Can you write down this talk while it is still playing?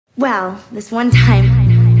Well, this one time...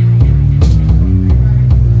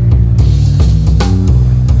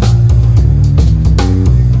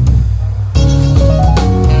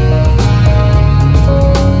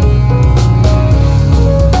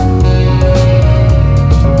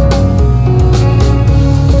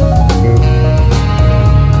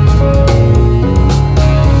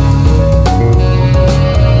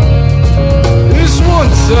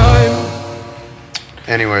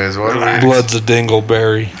 Anyways, what are we... Blood's a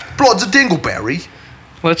dingleberry. Blood's a dingleberry.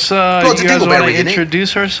 Let's, you guys want to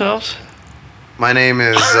introduce ourselves? My name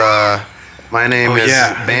is,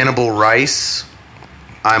 Bannibal Rice.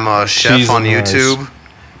 I'm a chef Cheese on and YouTube. rice.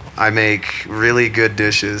 I make really good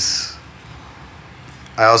dishes.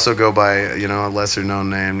 I also go by, a lesser known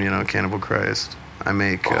name, Cannibal Christ. I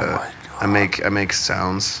make, I make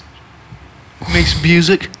sounds. Makes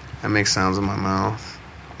music. I make sounds in my mouth.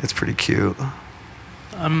 It's pretty cute.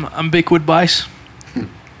 I'm Bigwood Bice.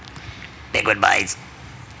 Bigwood Bice.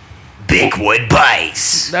 Bigwood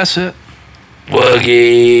Bice. That's it.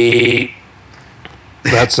 Woogie.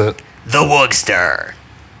 That's it. The Woogster.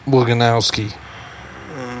 Woganowski.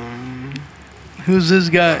 Who's this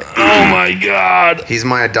guy? Oh my god. He's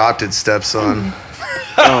my adopted stepson.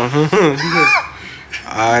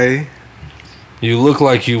 You look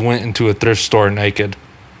like you went into a thrift store naked.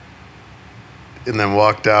 And then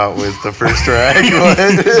walked out with the first rag.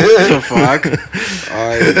 The fuck?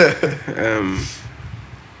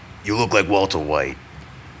 You look like Walter White.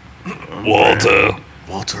 Walter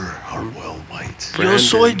Hartwell White. Yo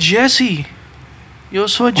soy Jesse. Yo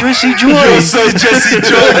soy Jesse Joy. Yo soy Jesse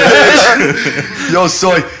Joy, bitch. Yo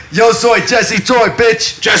soy Jesse Joy,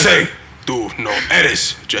 bitch. Jesse, tú no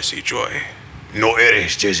eres Jesse Joy. No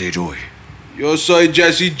eres Jesse Joy. Yo soy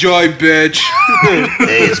Jesse Joy, bitch.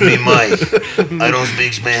 Hey, it's me, Mike. I don't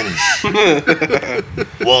speak Spanish.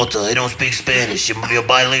 Walter, I don't speak Spanish. You're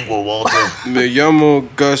bilingual, Walter. Me llamo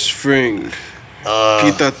Gus Fring.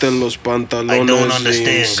 Quítate los pantalones. I don't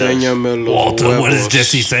understand, Gus. Enséñame los Walter, huevos. what is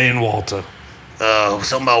Jesse saying, Walter?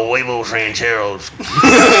 Something about huevos rancheros.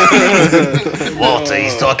 Walter,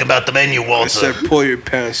 he's talking about the menu, I Walter. said, pull your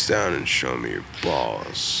pants down and show me your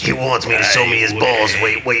balls. He wants me to show me his balls.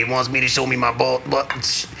 Wait, he wants me to show me my balls.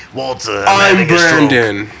 Walter, I'm having a stroke.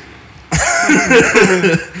 Brandon.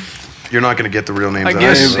 You're not gonna get the real names.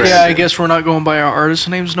 I guess we're not going by our artist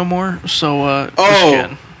names no more. So,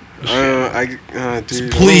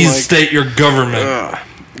 dude, Please state your government.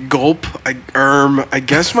 Gulp. I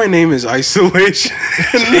guess my name is Isolation.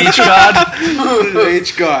 H God.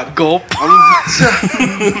 H God. Gulp.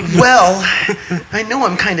 Well, I know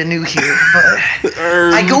I'm kind of new here, but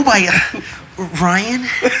I go by Ryan.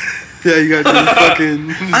 Yeah, you gotta do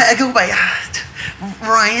fucking. I go by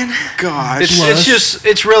Ryan. God.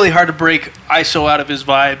 It's really hard to break ISO out of his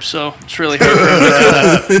vibe, so it's really hard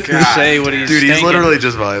to say what he's Dude, he's thinking. literally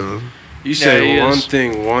just vibing. You say he one is.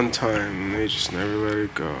 thing one time, and they just never let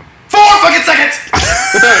it go. 4 fucking seconds!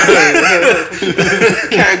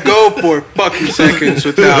 Can't go 4 fucking seconds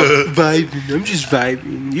without vibing. I'm just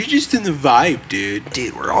vibing. You're just in the vibe, dude.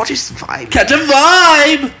 Dude, we're all just vibing. Catch a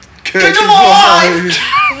vibe! Catch a vibe!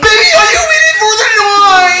 Baby, are you waiting for the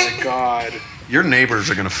night? Oh my god. Your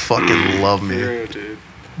neighbors are gonna fucking love me. Real, dude.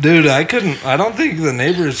 Dude, I don't think the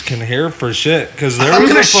neighbors can hear for shit. Because there I'm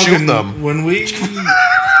was gonna a fucking... shoot them. When we...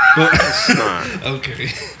 It's not. Okay.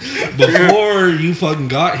 Before you fucking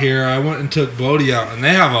got here, I went and took Bodie out, and they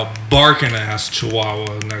have a barking ass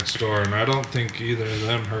chihuahua next door, and I don't think either of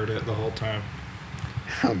them heard it the whole time.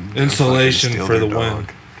 Insulation for the win.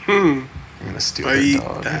 I'm gonna steal I their eat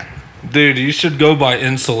dog. that. Dude, you should go by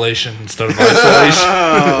insulation instead of isolation.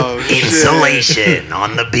 Oh, shit. Insulation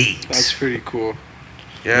on the beat. That's pretty cool.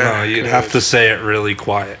 No, you'd have to say it really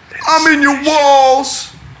quiet. I'm in your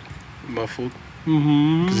walls. Muffled.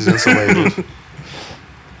 He's insulated.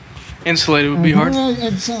 Insulated would be hard.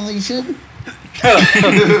 Insulation.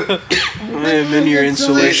 I am in your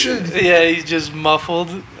insulation. Yeah, he's just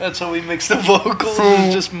muffled. That's how we mix the vocals.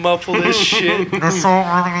 He's just muffled as shit. He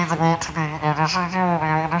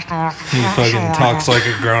fucking talks like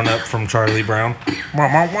a grown-up from Charlie Brown.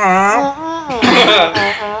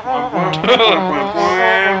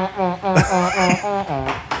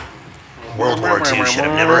 World War II should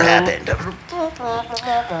have never happened.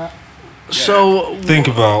 So Think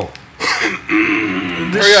about...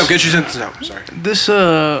 Hurry up, get your sentence out. Sorry. this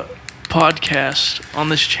podcast on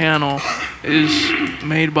this channel is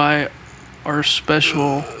made by our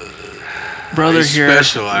special brother He's here,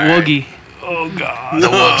 special, all right. Woogie, Oh, God. The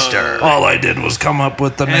Woogster. All I did was come up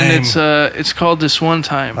with the and name. it's called This One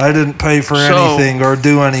Time. I didn't pay for So- anything or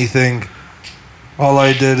do anything. All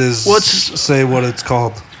I did is What's- say what it's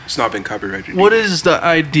called. It's not been copyrighted. What is the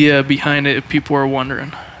idea behind it, if people are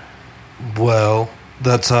wondering? Well,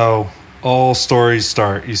 that's how all stories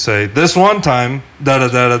start. You say, this one time,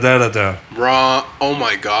 da-da-da-da-da-da-da. Raw. Oh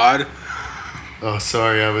my god. Oh,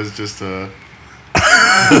 sorry, I was just blowing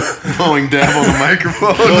dab on the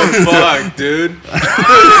microphone. Oh fuck, dude.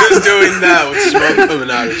 He was doing that with smoke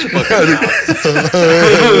coming out of his fucking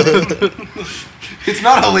mouth. It's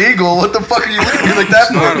not illegal. What the fuck are you looking at me like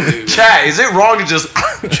that not for? illegal. Chat, is it wrong to just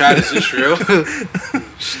Chad, is this real?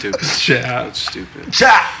 Stupid. Chat. That's stupid.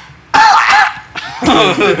 chat?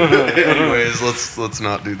 Anyways, let's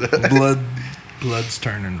not do that. Blood's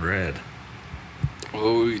turning red. What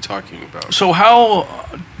were we talking about? So how?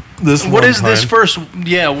 This What one is this time- first?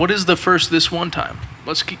 Yeah, what is the first this one time?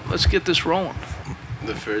 Let's get this rolling.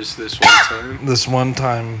 The first this one time? This one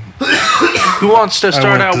time, Who wants to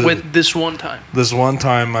start went out to- with this one time?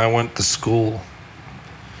 I went to school.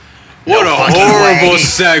 What a fucking horrible way.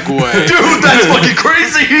 segue. Dude, that's fucking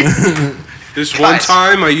crazy. This one Guys.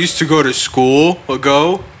 time I used to go to school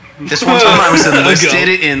ago. This one time I was enlisted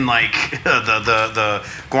in like the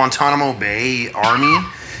Guantanamo Bay Army.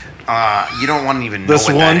 You don't want to even know This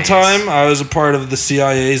what one that is. time, I was a part of the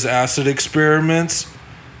CIA's acid experiments.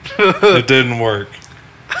 It didn't work.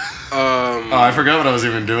 Oh, I forgot what I was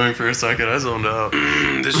even doing for a second. I zoned out.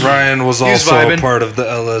 Ryan was He was also a vibing. part of the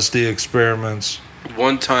LSD experiments.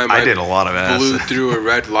 One time I did a lot of blew acid. through a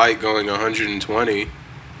red light going 120.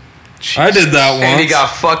 I did that once. And he got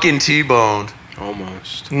fucking T-boned.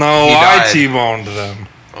 Almost. no, He I died. T-boned them.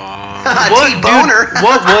 What, T-boner. dude,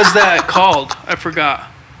 what was that called? I forgot.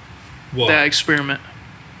 What? That experiment.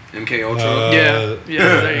 MK Ultra. Yeah,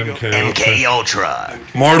 there you go. MK Ultra.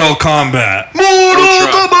 Mortal Kombat.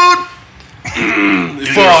 It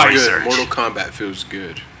feels Fuck. good. Research. Mortal Kombat feels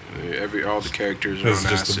good. All the characters are It's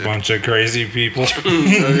on just acid. a bunch of crazy people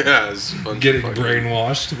Yeah, it's a bunch getting of fucking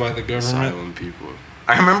brainwashed by the government. silent people.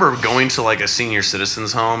 I remember going to like a senior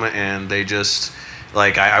citizens home, and they just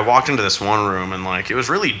like I walked into this one room, and like it was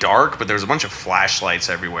really dark, but there was a bunch of flashlights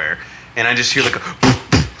everywhere, and I just hear like a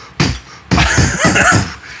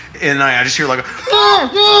and I just hear like a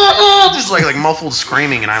just like muffled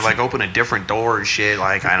screaming, and I like open a different door and shit,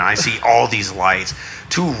 like, and I see all these lights,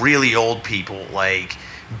 two really old people like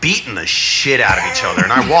beating the shit out of each other,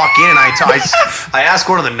 and I walk in and I ask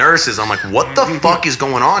one of the nurses, I'm like, what the fuck is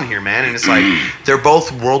going on here, man? And it's like they're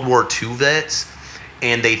both World War II vets,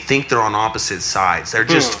 and they think they're on opposite sides. They're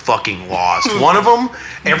just fucking lost. One of them,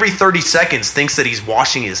 every 30 seconds, thinks that he's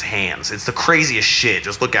washing his hands. It's the craziest shit.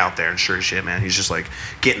 Just look out there, and sure as shit, man, he's just like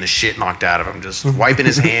getting the shit knocked out of him, just wiping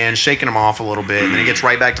his hands, shaking them off a little bit, and then he gets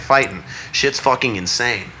right back to fighting. Shit's fucking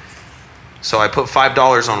insane. So I put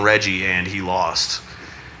 $5 on Reggie, and he lost.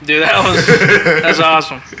 Dude, that's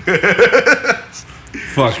awesome. Fucking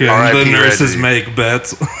R.I.P. the nurses Reggie. make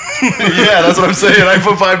bets. Yeah, that's what I'm saying. I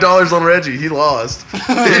put $5 on Reggie. He lost.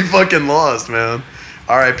 He fucking lost, man.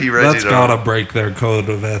 R.I.P. Reggie. That's though. gotta break their code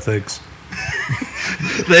of ethics.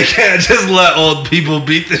 They can't just let old people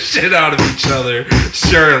beat the shit out of each other.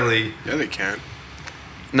 Surely. Yeah, they can.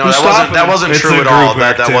 No, Who's that stopping wasn't it? true It's at a all.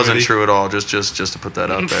 group That wasn't activity. true at all. Just to put that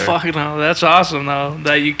out there. Fuck no, that's awesome though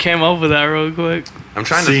that you came up with that real quick. I'm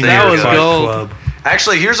trying to Senior think. That was Fight gold. Club.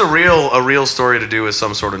 Actually, here's a real story to do with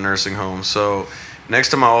some sort of nursing home. So, next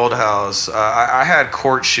to my old house, I had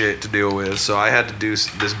court shit to deal with, so I had to do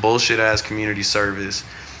this bullshit ass community service.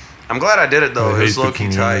 I'm glad I did it though. I It was hate low the key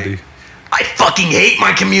tight. community. I fucking hate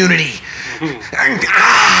my community.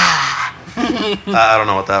 I don't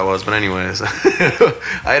know what that was, but anyways, I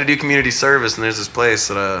had to do community service, and there's this place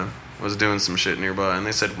that was doing some shit nearby, and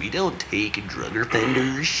they said, we don't take drug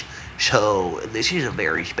offenders, so this is a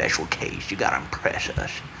very special case. You gotta impress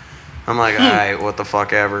us. I'm like, alright, what the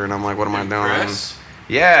fuck ever, and I'm like, what am I doing? Impress?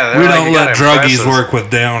 Yeah, We they're like, don't "You let gotta impress druggies us." work with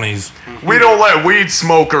downies. We don't let weed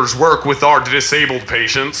smokers work with our disabled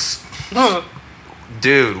patients.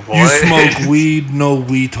 Dude, what? You smoke weed, no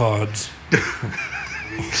weetards.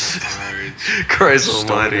 Christ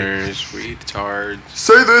almighty. Stoners, retards.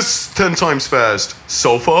 Say this 10 times fast.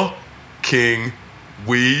 Sofa, king,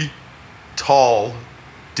 we, tall,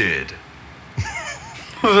 did.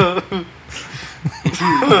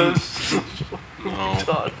 No,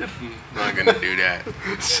 not gonna do that.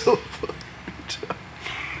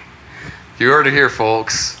 You heard it here,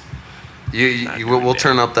 folks. We'll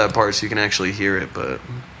turn up that part so you can actually hear it, but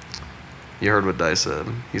you heard what Dice said.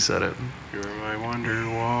 He said it. You're my wonder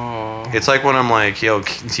wall. It's like when I'm like, yo,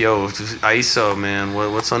 ISO, man,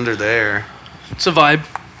 what's under there? It's a vibe.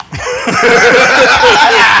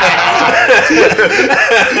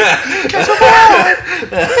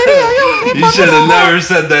 You should have never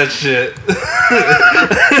said that shit.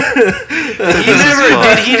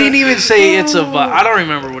 He didn't even say it's a vibe. I don't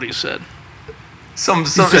remember what he said. Something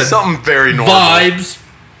said very normal. Vibes.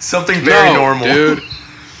 Something very normal. dude.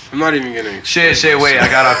 I'm not even gonna. Shit, wait, I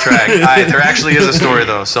got off track. There actually is a story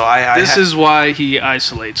though. So This is why he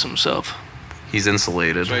isolates himself. he's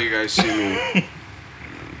insulated. That's why you guys see me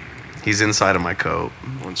He's inside of my coat.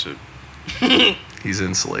 once it. He's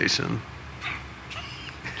insulation.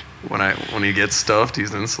 When he gets stuffed,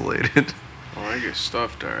 he's insulated. Oh, I get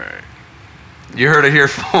stuffed. All right. You heard it here,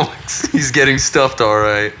 folks. He's getting stuffed, all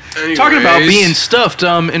right. Talking about being stuffed,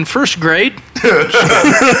 in first grade.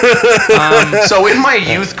 So in my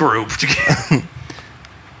youth group,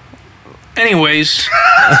 Anyways,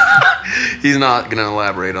 he's not gonna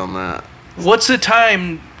elaborate on that. what's the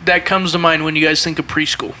time that comes to mind when you guys think of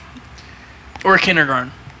preschool or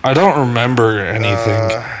kindergarten? I don't remember anything.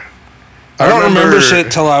 I I don't remember remember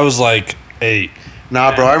shit till I was like 8.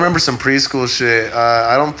 Nah, bro, I remember some preschool shit.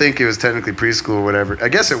 I don't think it was technically preschool or whatever. I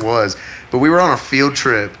guess it was, but we were on a field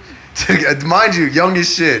trip. Mind you, young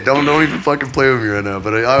as shit. Don't even fucking play with me right now.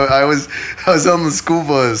 But I was on the school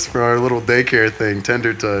bus for our little daycare thing,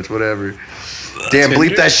 Tender Touch, whatever. Damn,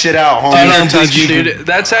 bleep that shit out, homie. I don't think you Dude,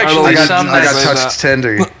 that's actually I something. got touched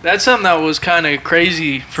tender. That's something that was kind of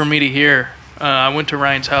crazy for me to hear. I went to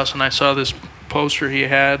Ryan's house and I saw this poster he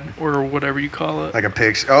had, or whatever you call it. Like a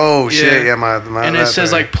picture. Oh shit, yeah, my and it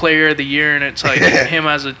says like Player of the Year, and it's like him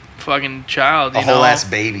as a fucking child, a whole ass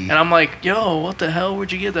baby. And I'm like, yo, what the hell?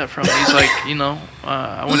 Where'd you get that from? He's like,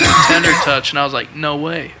 I went to Tender Touch, and I was like, no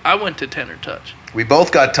way, I went to Tender Touch. We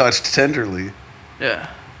both got touched tenderly. Yeah.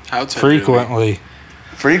 How tenderly?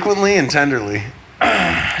 Frequently and tenderly.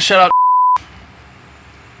 Shout out.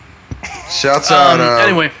 Shouts out.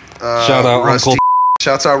 Anyway, Shout out Rusty. Uncle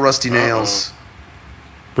Shouts out Rusty Nails.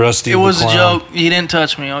 Rusty. it was the a Clown. joke. He didn't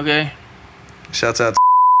touch me. Okay. Shouts out.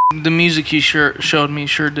 The music he showed me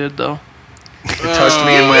sure did though. It touched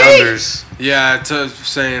me in my unders. Yeah, it's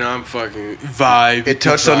saying I'm fucking vibe. It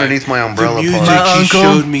touched vibe. underneath my The umbrella music part. My he uncle,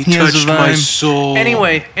 showed me he has a touched my vibe. soul.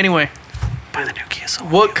 Anyway. Buy the new Kia Soul.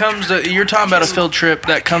 What comes to, you're talking about a field trip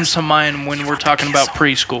that comes to mind when we're talking about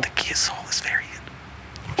preschool. The Kia Soul is variant.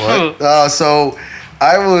 What? So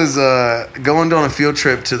I was going on a field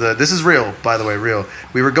trip to the. This is real, by the way, real.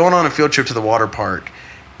 We were going on a field trip to the water park,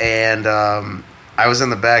 and I was in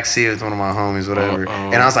the back seat with one of my homies, whatever.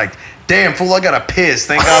 And I was like, "Damn, fool! I gotta piss.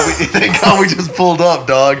 Thank God we just pulled up,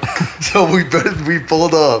 dog." So we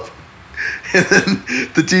pulled up, and then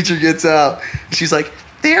the teacher gets out. She's like,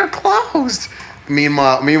 "They're closed."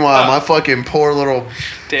 Meanwhile, my fucking poor little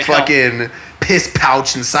Damn. fucking piss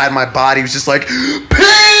pouch inside my body was just like, pee!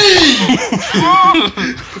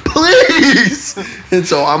 Please! And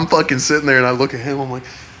so I'm fucking sitting there and I look at him, I'm like,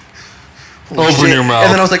 holy Open shit. your mouth.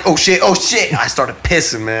 And then I was like, oh shit. I started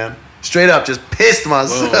pissing, man. Straight up, just pissed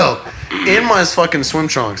myself in my fucking swim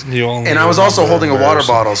trunks. You only And I was also remember holding a water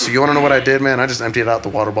embarrassing. bottle. So you want to know what I did, man? I just emptied out the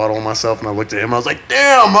water bottle on myself and I looked at him. I was like,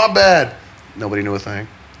 damn, my bad. Nobody knew a thing.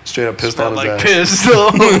 Straight up pissed out his Like ass. piss. Yo,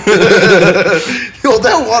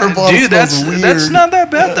 that water bottle Dude, smells weird. that's not that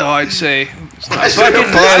bad though. I'd say. I straight up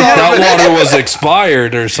pissed That out. water was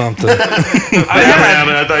expired or something.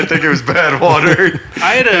 I think it was bad water.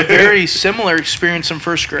 I had a very similar experience in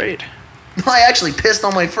first grade. I actually pissed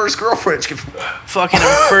on my first girlfriend. Fucking in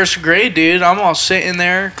first grade, dude. I'm all sitting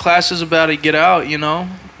there. Class is about to get out,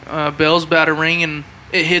 bell's about to ring, and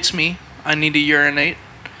it hits me. I need to urinate.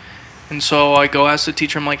 And so I go ask the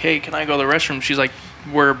teacher, I'm like, hey, can I go to the restroom? She's like,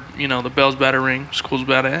 the bell's about to ring, school's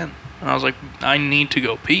about to end. And I was like, I need to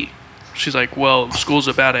go pee. She's like, well, school's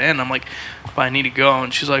about to end. I'm like, but I need to go.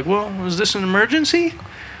 And she's like, well, is this an emergency?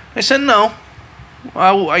 I said, no.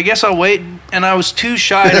 I guess I'll wait. And I was too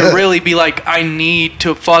shy to really be like, I need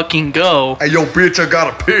to fucking go. Hey, yo, bitch, I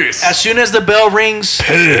gotta piss. As soon as the bell rings,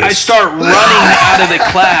 I start running out of the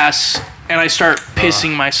class. And I start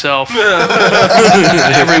pissing myself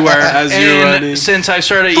everywhere. As you're running. Since I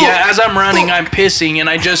started, as I'm running, I'm pissing, and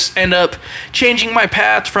I just end up changing my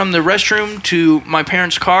path from the restroom to my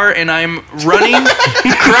parents' car, and I'm running,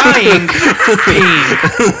 crying, peeing.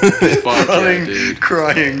 Fuck yeah, Running, dude.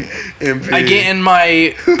 crying, and peeing. I get in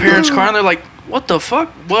my parents' car, and they're like, "What the fuck?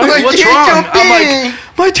 My What's teacher wrong?" I'm peeing.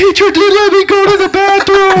 like, "My teacher did let me go to the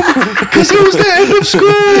bathroom because it was the end of school."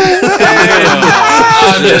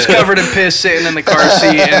 And I'm just covered in piss, sitting in the car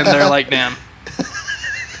seat, and they're like, "Damn."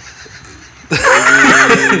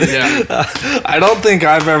 Yeah. I don't think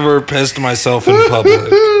I've ever pissed myself in public.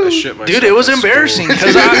 That shit myself. Dude, it was at school. embarrassing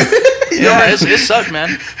because it sucked, man.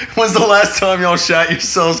 When's the last time y'all shot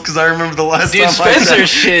yourselves? Because I remember the last Dude, time Spencer I shot.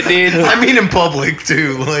 shit, dude. I mean in public,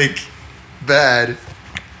 too. Like, bad.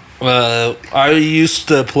 I used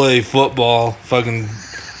to play football, fucking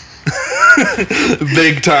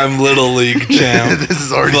big time little league champ. This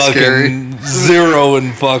is already Fucking scary. 0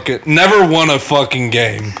 and fucking never won a fucking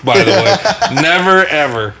game. By the way, never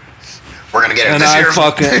ever. We're gonna get it And this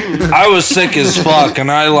year. I was sick as fuck, and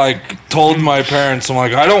I like told my parents, I'm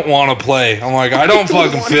like, I don't want to play. I'm like, I don't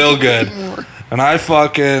fucking feel good. And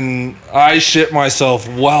I shit myself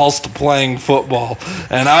whilst playing football.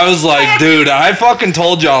 And I was like, dude, I fucking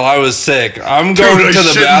told y'all I was sick. I'm going Dude, I to the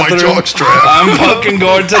shit my bathroom. jockstrap. I'm fucking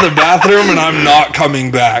going to the bathroom and I'm not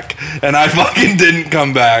coming back. And I fucking didn't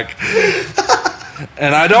come back.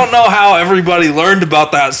 And I don't know how everybody learned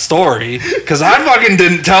about that story, because I fucking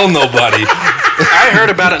didn't tell nobody. I heard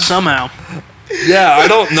about it somehow. Yeah, I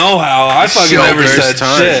don't know how. I fucking Yo, never there's said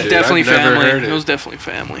time, shit. dude. Definitely I've never family. heard It it. was definitely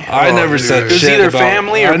family. I never dude. said It was shit either about,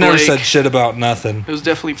 family or I never Blake. said shit about nothing. It was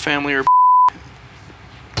definitely family or.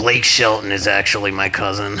 Blake Shelton is actually my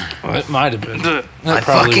cousin. It might have been. Ugh. I It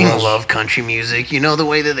probably fucking was. love country music. You know the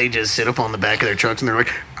way that they just sit up on the back of their trucks and they're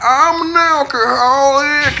like, I'm an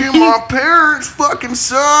alcoholic and my parents fucking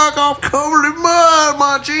suck. I'm covered in mud.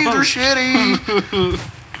 My jeans are shitty.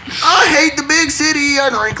 I hate the big city. I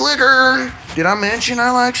drink liquor. Did I mention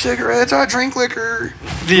I like cigarettes? I drink liquor.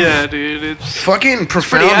 Yeah, dude. It's Fucking pretty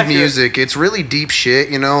profound accurate. music. It's really deep shit,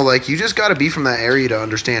 you know? Like, you just gotta be from that area to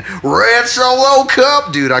understand. Red Solo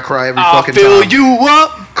Cup! Dude, I cry every I'll fucking fill time. you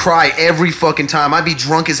up. Cry every fucking time. I'd be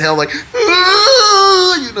drunk as hell, like,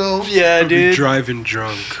 "Ah," you know? Yeah, I'd be dude. driving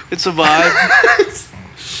drunk. It's a vibe.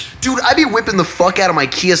 Dude, I'd be whipping the fuck out of my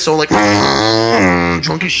Kia Soul, like,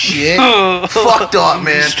 drunk as shit. Fucked up,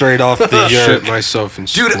 man. Straight off the Shit yerk. myself in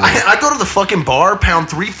school. Dude, I go to the fucking bar, pound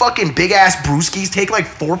 3 fucking big ass brewskis, take like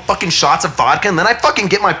 4 fucking shots of vodka, and then I fucking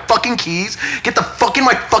get my fucking keys, get the fucking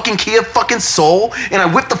my fucking Kia fucking Soul, and I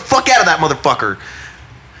whip the fuck out of that motherfucker.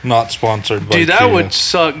 Not sponsored by Dude, that Kia. would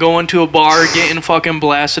suck. Going to a bar, getting fucking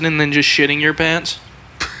blasted, and then just shitting your pants.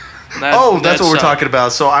 That, Oh, that's that what we're sucked. talking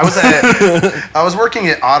about. So I was working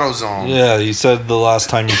at AutoZone. Yeah, you said the last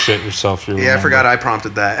time you shit yourself. You Yeah, I remember. forgot I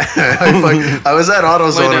prompted that. I was at Lay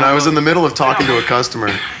AutoZone and down, I was bro. in the middle of talking to a customer,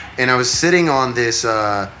 and I was sitting on this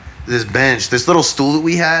this bench, this little stool that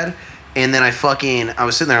we had, and then I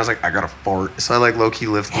was sitting there. I was like, I got to fart, so I like low key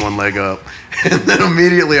lift one leg up, and then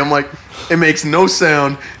immediately I'm like, it makes no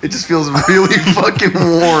sound. It just feels really fucking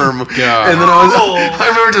warm. God. And then I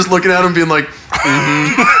remember just looking at him, being like,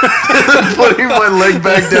 and then putting my leg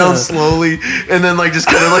back down slowly, and then like just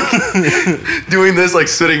kind of like doing this, like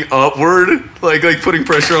sitting upward, like putting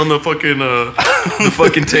pressure on the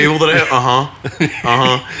fucking table that I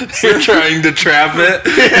have. You're trying to trap it.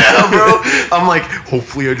 Yeah, bro. I'm like,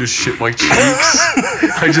 hopefully I just shit my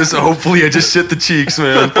cheeks. Hopefully I just shit the cheeks,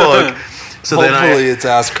 man. Fuck. So Hopefully it's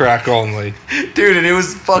ass crack only. dude, and it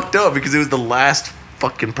was fucked up because it was the last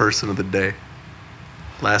fucking person of the day.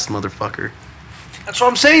 Last motherfucker. That's what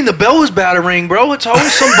I'm saying. The bell was about to ring, bro. It's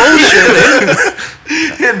always some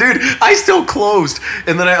bullshit. And dude, I still closed.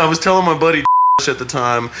 And then I was telling my buddy at the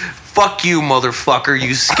time, fuck you, motherfucker,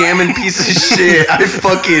 you scamming piece of shit.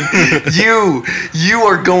 You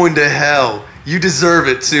are going to hell. You deserve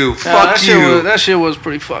it too. Fuck you. That shit was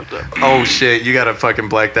pretty fucked up. Oh shit, you gotta fucking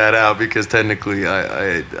black that out because technically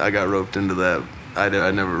I got roped into that. I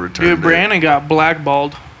never returned Dude, it. Brandon got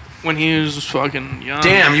blackballed when he was fucking young.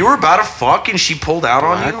 Damn, you were about to fuck and she pulled out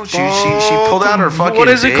on you? She pulled out her fucking What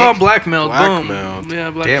is it dick? called? Blackmailed. Boom. Blackmailed.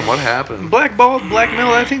 Yeah, black. Damn, what happened? Blackballed,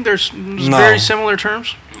 blackmailed. I think there's No. very similar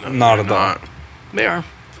terms. Not at all. They are.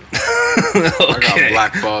 I got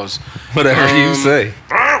black balls. Whatever you say.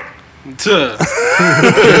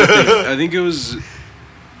 I think it was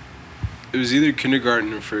either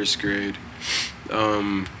kindergarten or first grade.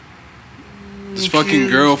 This fucking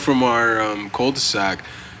girl from our cul-de-sac,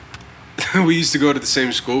 we used to go to the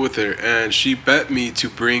same school with her, and she bet me to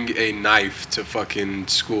bring a knife to fucking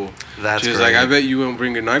school. That's She was great. like, I bet you won't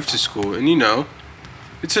bring a knife to school. And you know,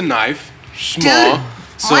 it's a knife, small.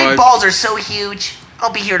 So My I- balls are so huge.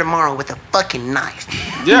 I'll be here tomorrow with a fucking knife.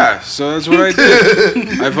 Yeah, so that's what I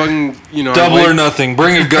did. I fucking, you know, Double I or nothing.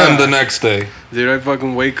 Bring a gun the next day. Dude, I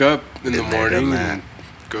fucking wake up in the Been there, morning done that. and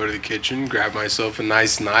go to the kitchen, grab myself a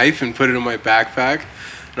nice knife and put it in my backpack,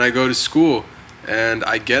 and I go to school. And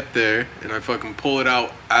I get there and I fucking pull it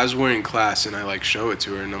out as we're in class, and I like show it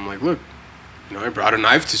to her, and I'm like, look, you know, I brought a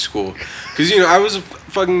knife to school. Because, you know, I was a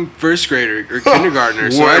fucking first grader or kindergartner,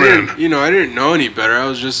 so I Women. didn't know any better. I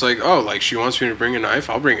was just like, oh, like she wants me to bring a knife,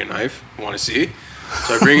 I'll bring a knife. Want to see?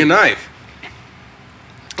 So I bring a knife.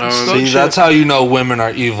 See, that's how you know women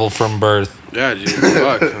are evil from birth. Yeah, dude.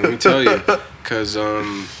 Fuck. Let me tell you. Because a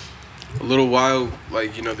little while,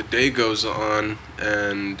 like, you know, the day goes on,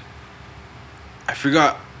 and I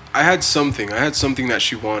forgot. I had something that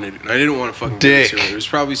she wanted, and I didn't want to fucking give it to her. It was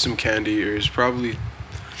probably some candy, or it was probably,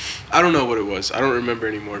 I don't know what it was. I don't remember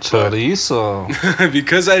anymore. Chorizo.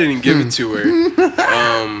 Because I didn't give it to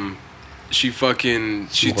her, she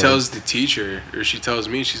tells the teacher, or she tells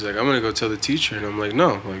me, she's like, I'm gonna go tell the teacher, and I'm like,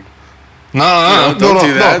 no, like, No, don't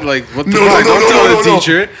do that. Like, what the fuck? Don't tell the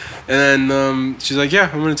teacher. And then she's like, yeah,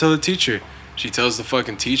 I'm gonna tell the teacher. She tells the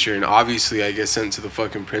fucking teacher, and obviously I get sent to the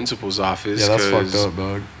fucking principal's office. Yeah, that's fucked up,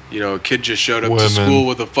 dog. You know, a kid just showed up to school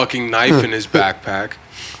with a fucking knife in his backpack.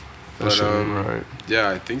 But right. yeah,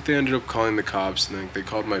 I think they ended up calling the cops, and they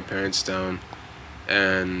called my parents down.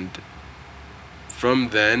 And from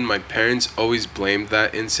then, my parents always blamed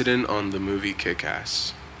that incident on the movie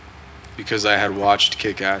Kick-Ass, because I had watched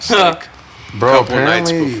Kick-Ass like Bro, a couple nights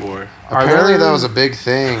apparently, before. apparently that was a big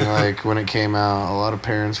thing. Like when it came out, a lot of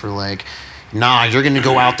parents were like, "Nah, you're gonna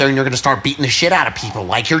go out there and you're gonna start beating the shit out of people.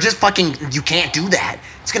 Like you're just fucking. You can't do that.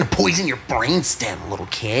 It's gonna poison your brainstem, little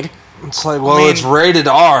kid." It's like, well, it's rated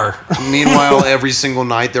R. Meanwhile, every single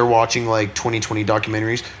night they're watching like 2020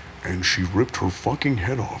 documentaries. And she ripped her fucking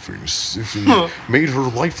head off and made her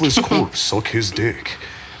lifeless corpse suck his dick.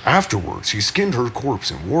 Afterwards, he skinned her corpse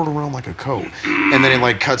and wore it around like a coat. And then it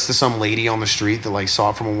like cuts to some lady on the street that like saw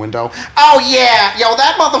it from a window. Oh yeah, yo,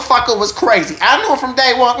 that motherfucker was crazy. I knew it from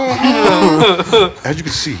day one. Mm-hmm. As you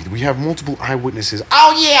can see, we have multiple eyewitnesses.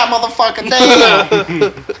 Oh yeah, motherfucker, damn.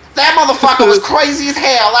 That motherfucker was crazy as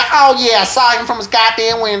hell. Like, oh yeah, I saw him from his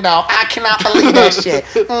goddamn window. I cannot believe that shit.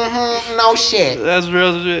 Mm-hmm, no shit. That's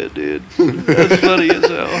real shit, dude. That's funny as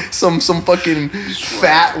hell. Some fucking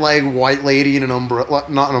fat like white lady in an umbrella,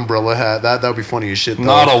 not an umbrella hat. That would be funny as shit though.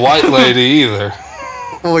 Not a white lady either.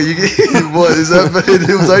 Well, what is that?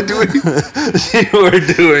 Was I doing? You were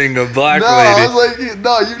doing a black No, lady. I was like,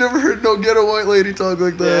 no, you've never heard no ghetto white lady talk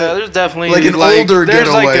like that. Yeah, there's definitely like an older there's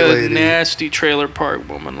ghetto like white a lady. nasty trailer park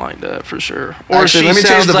woman like that for sure. Or Actually, she let me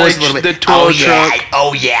change sounds the voice like a little bit. the tow truck. I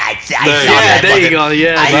saw Yeah, there you go.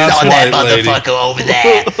 Yeah, I That's saw that white lady. motherfucker over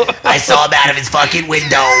there. I saw him out of his fucking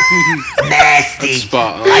window. Nasty.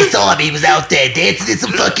 Spot on. I saw him. He was out there dancing in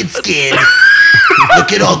some fucking skin.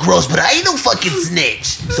 Looking all gross, but I ain't no fucking snitch.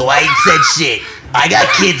 So I ain't said shit. I got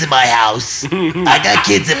kids in my house.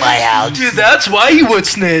 dude, that's why you would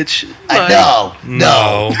snitch. No.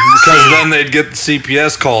 Because then they'd get the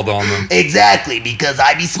CPS called on them. Exactly, because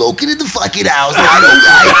I be smoking in the fucking house.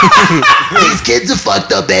 These kids are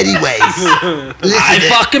fucked up anyways. Listen,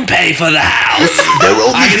 fucking pay for the house. they're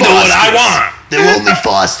only I can do what I want. They're only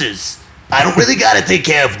fosters. I don't really gotta take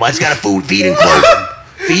care of them. I just gotta feed and clothe them.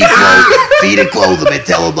 Feed and clothe them and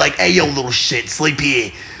tell them like, hey yo, little shit, sleep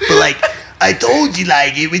here. But like, I told you,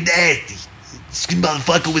 like, it was nasty. This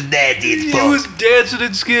motherfucker was nasty as He fuck. was dancing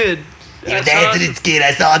in skin. He was dancing in skin.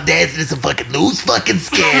 I saw him dancing in some fucking loose fucking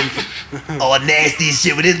skin. All nasty as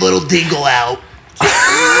shit with his little dingle out.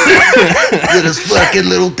 With his fucking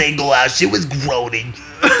little dingle out. Shit was groaning.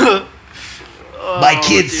 My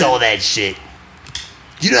kids saw that shit.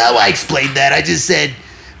 You know how I explained that? I just said,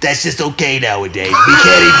 that's just okay nowadays.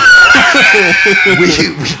 We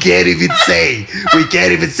can't even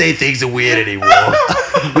say things are weird anymore.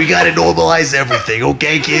 We gotta normalize everything,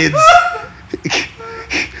 okay, kids?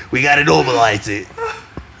 We gotta normalize it.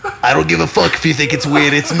 I don't give a fuck if you think it's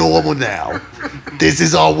weird. It's normal now. This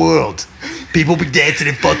is our world. People be dancing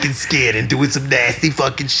in fucking skin and doing some nasty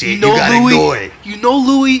fucking shit. You gotta ignore it. You know,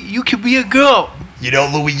 Louis, you can be a girl. You know,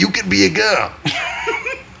 Louis, you can be a girl.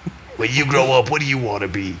 When you grow up, what do you want to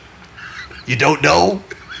be? You don't know?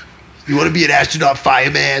 You want to be an astronaut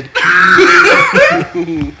fireman?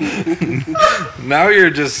 Now you're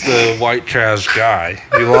just a white trash guy.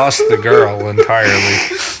 You lost the girl entirely.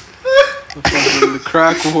 The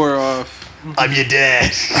crack wore off. I'm your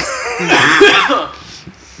dad.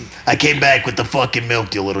 I came back with the fucking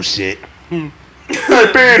milk, you little shit. Hey,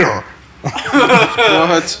 Peter.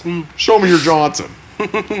 What? Show me your Johnson.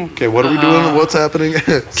 Okay, what are we doing? What's happening?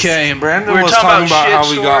 Okay, Brandon we're was talking about how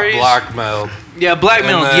we got blackmailed. Yeah,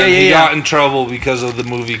 blackmailed. And then Yeah. he got in trouble because of the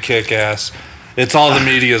movie Kick-Ass. It's all the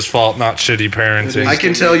media's fault, not shitty parenting. I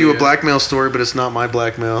can tell you a blackmail story, but it's not my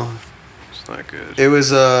blackmail. It's not good. It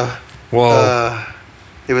was Well,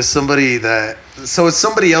 it was somebody that. So it's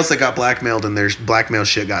somebody else that got blackmailed, and their blackmail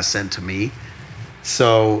shit got sent to me.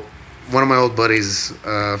 So one of my old buddies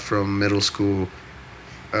from middle school.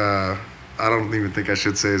 I don't even think I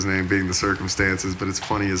should say his name, being the circumstances, but it's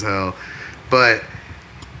funny as hell. But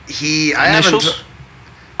I Initials?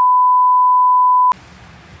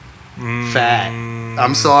 haven't. Fat.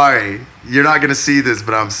 I'm sorry. You're not gonna see this,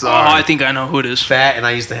 but I'm Oh, sorry. I think I know who it is. Fat, and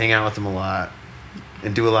I used to hang out with him a lot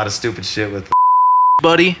and do a lot of stupid shit with.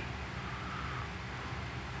 Buddy.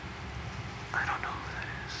 I don't know who that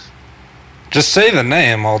is. Just say the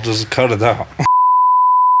name. I'll just cut it out.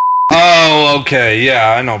 Oh, okay.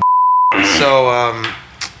 Yeah, I know. So,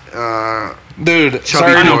 Dude,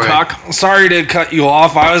 Chubby sorry, boy. sorry to cut you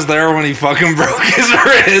off. I was there when he fucking broke his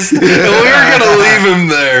wrist. And we were gonna leave him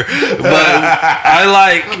there, but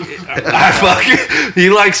he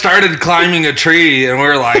like started climbing a tree, and we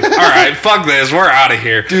were like, all right, fuck this, we're out of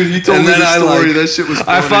here. Dude, you told And me then the I, story. like, That shit was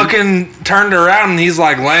funny. I fucking turned around, and he's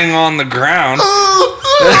like laying on the ground.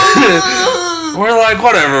 We're like,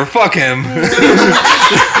 whatever, fuck him.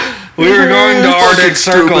 We were going to Arctic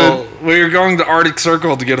Circle. We were going to Arctic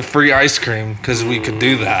Circle to get a free ice cream because we could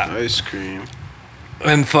do that. Ice cream.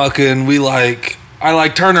 And fucking, I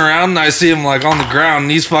like turn around and I see him like on the ground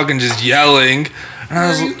and he's fucking just yelling.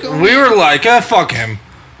 And we were like, fuck him.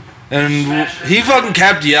 And he fucking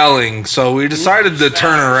kept yelling, so we decided to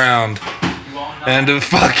turn around. And to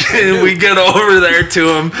fucking, we get over there to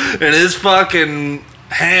him, and his fucking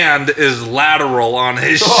hand is lateral on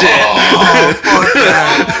his shit. Oh, fuck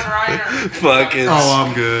that. Fucking Oh,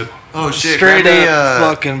 I'm good. Oh, shit. straight Grab me, up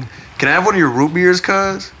fucking. Can I have one of your root beers,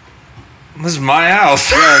 cuz? This is my house.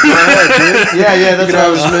 Yeah, that's what I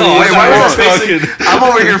was Oh, Wait, why I is it facing? fucking- I'm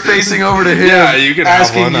over here facing over to him. Yeah, you can have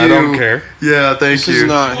asking one. I don't you- care. Yeah, thank This you. is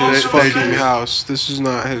not his Thank fucking you. house. This is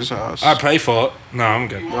not his house. I pay for it. No, I'm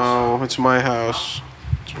good. No, it's my house.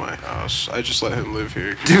 It's my house. I just let him live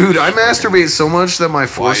here. Dude, I masturbate so much that my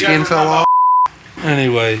foreskin fell off.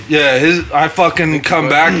 Anyway, yeah, I fucking come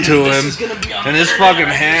back to him, and his fucking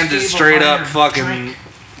hand is straight up fucking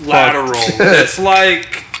lateral. It's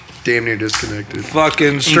like Damn near disconnected.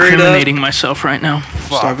 fucking straight up, Incriminating myself right now.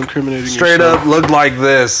 Stop incriminating straight yourself. up looked like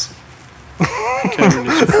this, Kevin,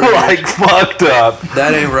 it's like fucked up.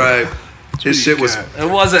 That ain't right. His shit was. It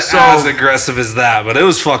wasn't So- as aggressive as that, but it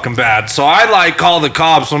was fucking bad. So I like call the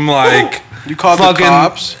cops. I'm like, You called the fucking-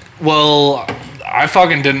 cops? well, I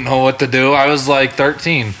fucking didn't know what to do. I was like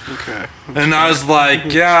 13. Okay. And I was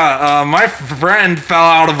like, yeah, my friend fell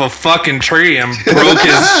out of a fucking tree and broke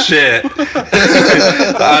his shit.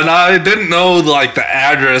 And I didn't know, like, the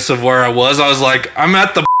address of where I was. I was like, I'm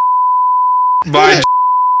at the by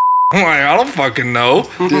I'm like, I don't fucking know.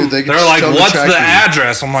 Dude, they They're like, what's the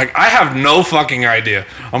address? I'm like, I have no fucking idea.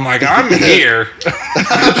 I'm like, I'm here.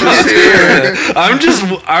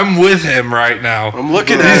 I'm with him right now. I'm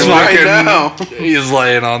looking at He's him right fucking- now. He's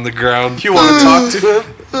laying on the ground. You want to talk to him?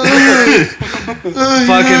 Fucking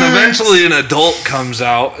eventually an adult comes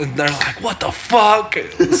out and they're like, what the fuck?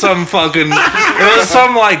 Some fucking, it was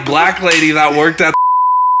some like black lady that worked at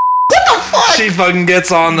what the fuck? She fucking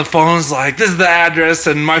gets on the phone, is like, this is the address,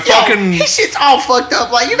 and my fucking His shit's all fucked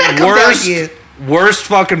up. Like, you gotta come down here. worst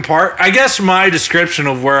fucking part. I guess my description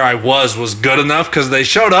of where I was good enough because they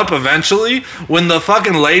showed up eventually. When the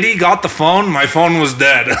fucking lady got the phone, my phone was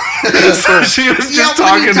dead. So she was just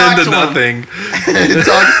Yeah, when you talking talk into to him. nothing.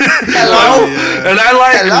 Hello? And I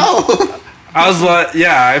like, Hello? I was like,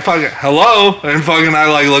 yeah, I fucking, hello? And fucking I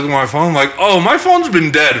like look at my phone, like, oh, my phone's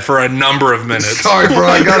been dead for a number of minutes. Sorry, bro.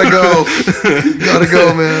 I gotta go. Gotta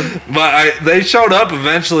go, man. But they showed up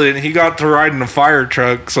eventually and he got to ride in a fire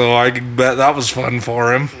truck, so I could bet that was fun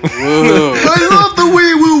for him. Whoa. I love the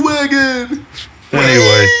wee woo wagon.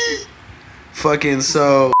 Anyway, Fucking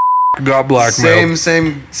so. got blackmailed.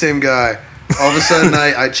 Same guy. All of a sudden,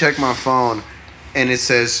 I check my phone, and it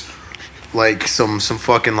says, like, some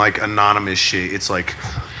fucking, like, anonymous shit. It's like,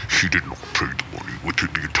 He did not pay the money within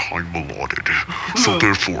the time allotted, so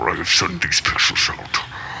therefore I have sent these pictures out.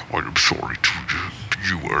 I am sorry to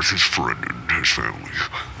you as his friend and his family.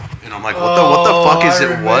 and I'm like, what the fuck is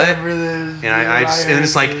it? What? And I just, and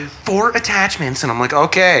it's like 4 attachments, and I'm like,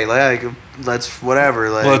 okay, like, let's whatever,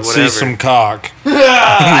 like, Let's whatever. see some cock.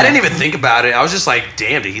 I didn't even think about it. I was just like,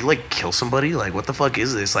 damn, did he like kill somebody? Like, what the fuck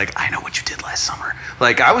is this? Like, I know what you did last summer.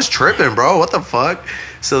 Like, I was tripping, bro. What the fuck?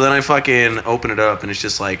 So then I fucking open it up, and it's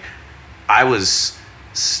just like, I was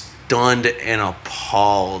stunned and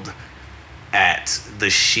appalled at the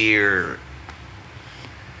sheer.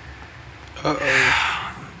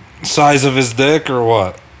 Size of his dick or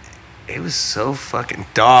what? It was so fucking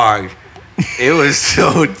dog. It was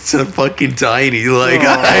so fucking tiny. Like,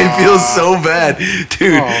 I feel so bad,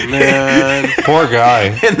 dude. Oh, man. Poor guy.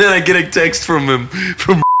 And then I get a text from him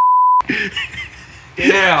from.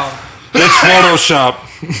 Yeah. It's Photoshop.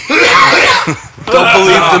 Don't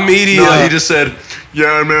believe the media. No, he just said,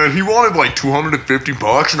 yeah, man, he wanted like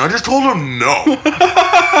 $250, and I just told him no.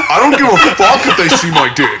 I don't give a fuck if they see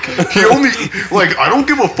my dick. He only, like, I don't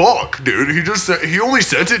give a fuck, dude. He just said, he only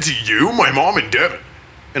sent it to you, my mom, and Devin.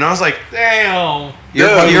 And I was like, Damn.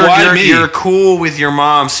 you're cool with your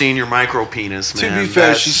mom seeing your micro penis, man. To be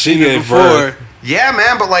fair, she's seen it gave before. birth. Yeah,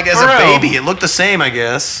 man, but like as For a real. baby, it looked the same, I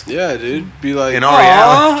guess. Yeah, dude. Be like, In all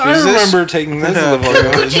reality. I Is this- remember taking this. Yeah,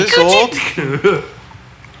 little- is this old?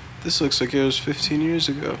 This looks like it was 15 years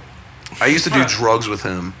ago. I used to do drugs with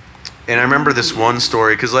him. And I remember this one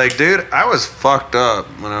story, because, like, dude, I was fucked up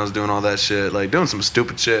when I was doing all that shit. Like, doing some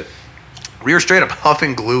stupid shit. We were straight up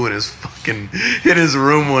huffing glue in his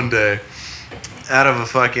room one day. Out of a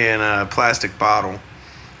fucking plastic bottle.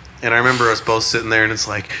 And I remember us both sitting there, and it's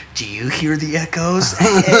like, do you hear the echoes?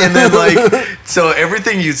 And then, like, so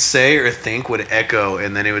everything you'd say or think would echo,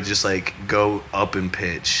 and then it would just, like, go up in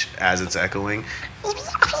pitch as it's echoing.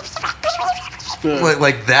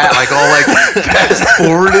 Like that, like all like fast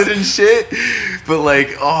forwarded and shit. But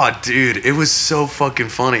like, oh, dude, it was so fucking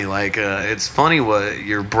funny. Like, it's funny what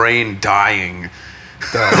your brain dying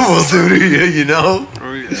will do to you, you know?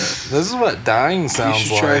 Oh, yeah. This is what dying You sounds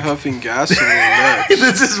should try like. huffing gasoline next.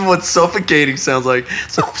 This is what suffocating sounds like.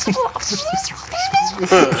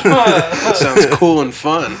 Sounds cool and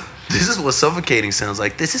fun. This is what suffocating sounds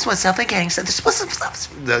like. This is what suffocating sounds. This is what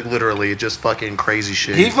that literally just fucking crazy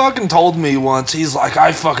shit. He fucking told me once, he's like,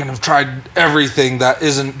 I fucking have tried everything that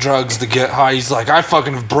isn't drugs to get high. He's like, I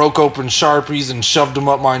fucking have broke open Sharpies and shoved them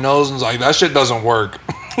up my nose, and he's like, that shit doesn't work.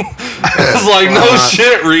 I was like, no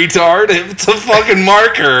shit, retard. It's a fucking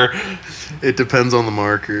marker. It depends on the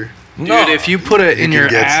marker. No. Dude, if you put it in can your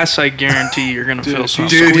get- ass, I guarantee you're gonna Dude, feel if you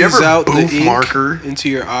something. Dude, you squeeze ever out the boof ink marker? into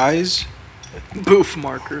your eyes, Boof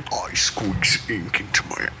marker. I squeeze ink into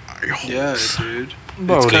my eye holes. yeah, dude.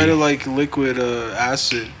 Bodhi. It's kind of like liquid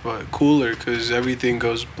acid, but cooler because everything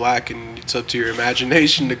goes black, and it's up to your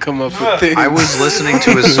imagination to come up with things. I was listening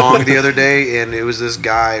to a song the other day, and it was this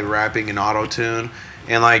guy rapping in auto-tune.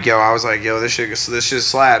 And like, yo, I was like, yo, this shit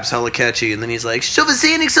slaps, hella catchy. And then he's like, shove a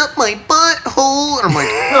Xanax up my butthole. And I'm like,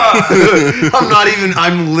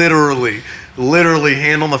 I'm literally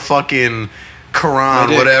hand on the fucking Quran,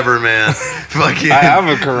 did. whatever, man. Fucking. I have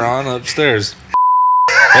a Quran upstairs.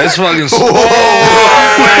 It's fucking.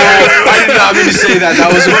 I did not mean to say that.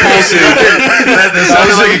 That was impulsive. that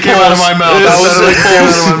sounded like it came out of my mouth. That sounded like it came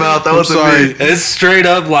out of my mouth. That I'm wasn't sorry. me. It's straight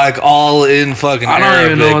up like all in fucking I don't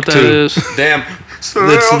Arabic even know what that too. is. Damn. It's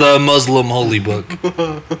the Muslim holy book.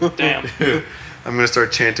 Damn. I'm gonna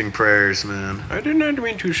start chanting prayers, man. I did not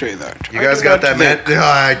mean to say that. You guys got that, man?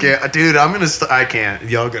 I can't, dude. I'm gonna. I can't.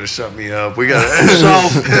 Y'all gotta shut me up. We gotta. So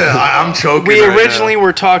I'm choking. we right originally now.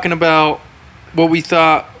 were talking about what we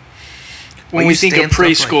thought when we think of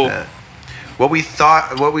stand stuff like preschool. that. What we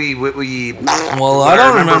thought. What we. Well, what I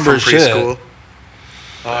don't from remember shit.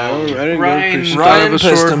 I didn't Ryan- go to Ryan Thought of a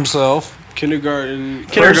pissed sword. himself. kindergarten.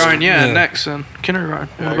 Kindergarten, yeah, yeah. next then. Kindergarten.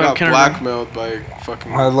 What I about got kindergarten? blackmailed by a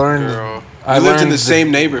fucking I learned- girl. I We lived in learned the the- same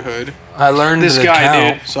neighborhood. I learned This to guy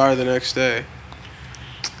count. did. Saw her the next day.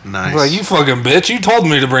 Nice. Like, you fucking bitch, you told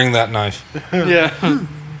me to bring that knife. Yeah.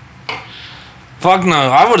 Fuck no,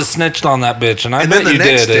 I would have snitched on that bitch, and I And bet then you the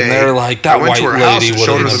next did. And day, they were like, I that went white to her house lady and would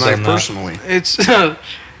showed have her the done knife that. personally.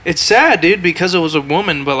 It's sad, dude, because it was a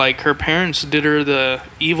woman, but like her parents did her the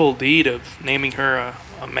evil deed of naming her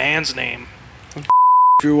a man's name. If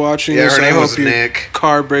you're watching Yeah, this, her I name hope was your Nick.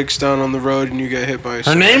 car breaks down on the road and you get hit by a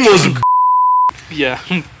Her name was. Yeah.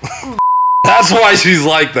 That's why she's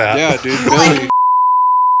like that. Yeah, dude, Billy.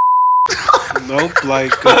 Nope,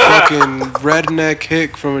 like a fucking redneck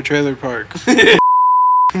hick from a trailer park.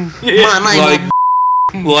 Like,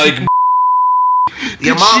 like,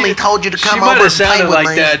 Your mommy told you to She come might over have and play sounded with like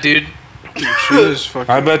me. that, dude. She was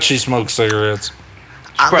fucking. I bet she smokes cigarettes.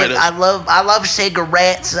 Probably I love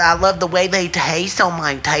cigarettes. I love the way they taste on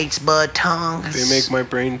my taste bud tongues. They make my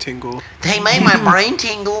brain tingle. They make my brain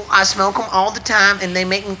tingle. I smoke them all the time, and they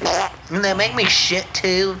make me shit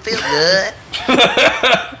too. It feels good.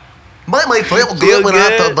 But me feel good when I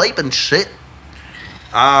good. vape and shit.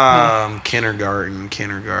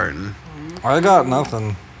 Kindergarten. I got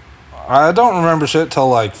nothing. I don't remember shit till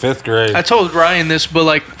like 5th grade. I told Ryan this, but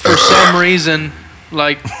like for some reason,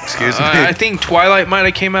 like Excuse me. I think Twilight might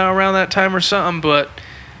have came out around that time or something. But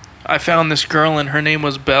I found this girl and her name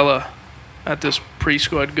was Bella at this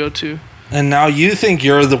preschool I'd go to. And now you think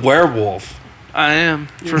you're the werewolf. I am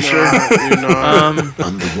for You're sure. not, you're not.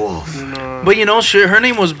 I'm the wolf. You're not. But you know, shit, her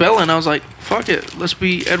name was Bella, and I was like, fuck it, let's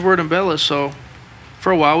be Edward and Bella. So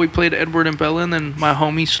for a while we played Edward and Bella, and then my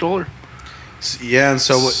homie stole her. Yeah, and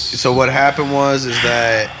so what happened was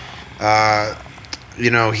that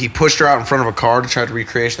he pushed her out in front of a car to try to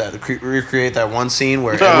recreate that one scene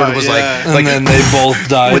where Edward was and then they both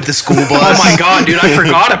died with the school bus. Oh my god, dude! I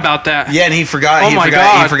forgot about that. Yeah, and he forgot. Oh he my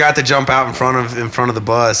forgot, God. He forgot to jump out in front of the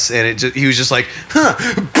bus, and he was just like,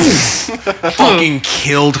 fucking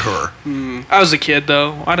killed her. I was a kid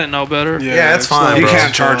though. I didn't know better. Yeah, it's fine, you bro.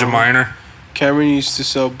 can't charge a minor. Cameron used to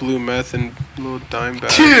sell blue meth in little dime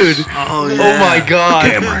bags. Dude. Oh, Oh my god.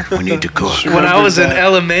 Cameron, we need to cook. When I Remember was in that.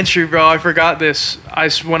 elementary, bro, I forgot this.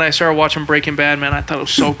 When I started watching Breaking Bad, man, I thought it was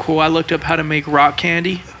so cool. I looked up how to make rock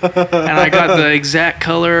candy, and I got the exact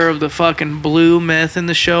color of the fucking blue meth in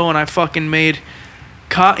the show, and I fucking made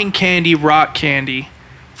cotton candy rock candy.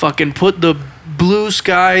 Fucking put the blue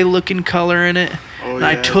sky looking color in it. Oh, And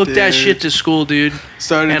I yeah, took that dude. shit to school, dude.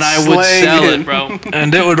 Started And I would sell slanging. it, bro.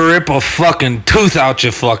 And it would rip a fucking tooth out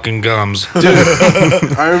your fucking gums.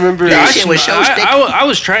 I remember. shit was so sticky. I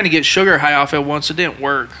was trying to get sugar high off it once. It didn't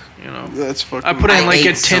work, That's fucking. I put in like a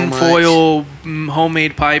ate so tin much. foil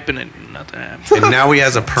homemade pipe and nothing happened. And now he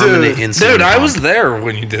has a permanent insulin Dude, I pump. was there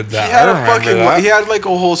when you did that. He had I a remember fucking. that. He had like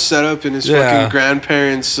a whole setup in his Yeah. fucking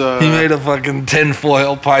grandparents. He made a fucking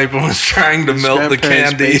tinfoil pipe and was trying to His melt the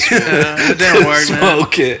grandparents' candy. basement. It didn't work, man.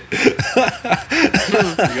 Smoke it.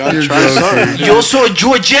 You gotta try something. You're so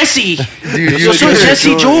Joy Jesse. Dude, You're so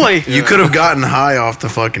Jesse Joy. you could have gotten high off the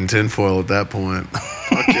fucking tinfoil at that point.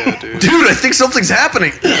 Fuck yeah, dude. Dude, I think something's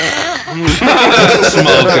happening.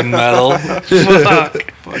 Smoking metal.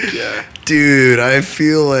 Fuck. Fuck yeah. Dude, I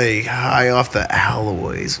feel like high off the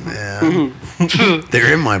alloys, man.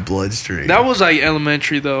 They're in my bloodstream. That was like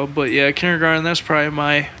elementary though, but yeah, kindergarten. That's probably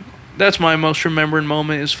my most remembering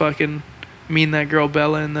moment is fucking meeting that girl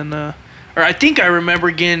Bella, and then or I think I remember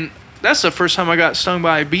again. That's the first time I got stung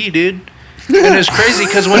by a bee, dude. And it's crazy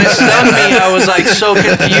because when it stung me, I was like so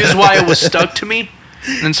confused why it was stuck to me.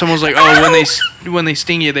 And then someone was like, "Oh, when they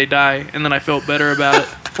sting you, they die." And then I felt better about it.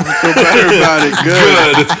 Feel better about it.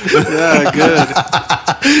 Good. Yeah,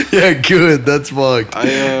 good. Yeah, good. That's fucked.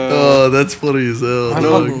 I That's funny as hell. I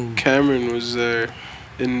know Cameron was there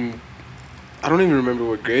in. I don't even remember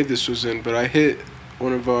what grade this was in, but I hit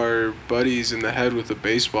one of our buddies in the head with a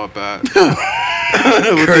baseball bat.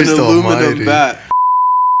 With Christ an aluminum almighty. bat.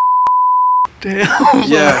 Damn.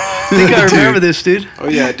 Yeah. I think I remember this, dude. Oh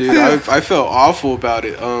yeah, dude. I felt awful about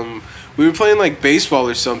it. We were playing like baseball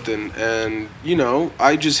or something, and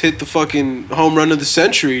I just hit the fucking home run of the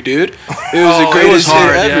century, dude. It was the greatest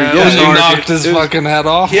hard, hit ever. yeah, it Yeah, was He hard, knocked dude. his It was- fucking head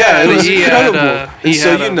off. Yeah, it was He had, incredible. he And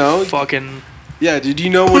so had a fucking. Yeah, did you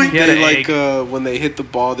know when He had they an like egg. when they hit the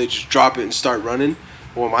ball, they just drop it and start running?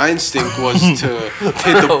 Well, my instinct was to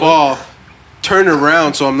hit the ball, turn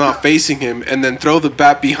around so I'm not facing him, and then throw the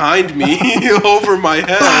bat behind me over my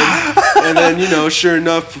head, and then sure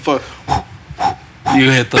enough, You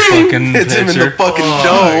hit the fucking hits him in the pitcher. fucking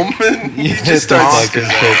dome, and he You just hit the starts. fucking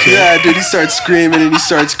pitcher. Yeah, dude, he starts screaming and he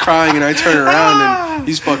starts crying, and I turn around and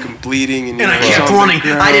he's fucking bleeding, and And I he's kept on the running.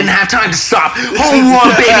 ground. I didn't have time to stop. Home run,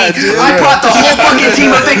 Yeah, baby. dude. I brought the whole fucking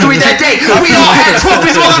team a victory that day. We all had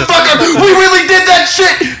trophies, motherfucker. We really did that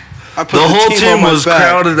shit. I put The whole on team my was back.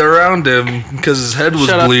 crowded around him because his head was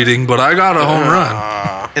Shut up. bleeding, but I got a home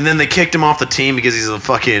run. And then they kicked him off the team because he's a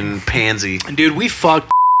fucking pansy. Dude, we fucked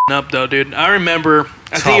up though, dude. I remember.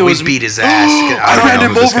 I So think it we was beat his ass. I don't ran know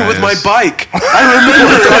him who this over guy with my is. bike. I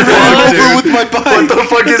remember. I ran him over with my bike. What the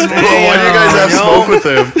fuck is? Why do you guys have yo. smoke with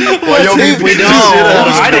him? Why y'all beat We the don't. shit out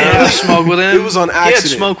of him? I didn't have smoke with him. It was on He had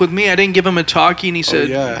accident. smoke with me. I didn't give him a talkie, and he said,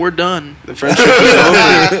 yeah. "We're done." The friendship was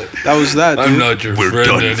over. That was that, dude. I'm not your We're friend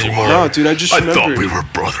done for. anymore. No, dude, I just I remembered. thought we were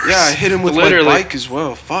brothers. Yeah, I hit him with Literally. my bike as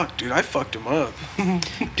well. Fuck, dude, I fucked him up.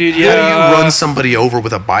 Dude, How yeah. do you run somebody over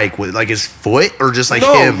with a bike with like his foot or just like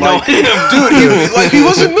No, him? like, dude, he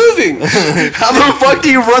wasn't moving. How the fuck do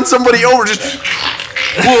you run somebody over? Just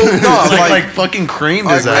Well, no, like fucking creamed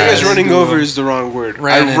I his guess ass. running over is the wrong word.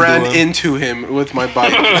 Ran I into ran him. into him with my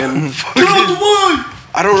bike, and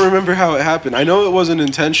I don't remember how it happened. I know it wasn't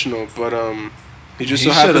intentional, but he just He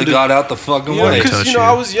so should happened have to. got out the fucking Yeah, way. touch because you.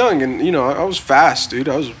 I was young and I was fast, dude.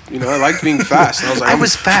 I was I liked being fast. I was like, I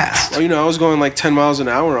was fast. I was going like 10 miles an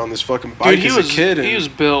hour on this fucking bike Dude, he as was a kid. And he was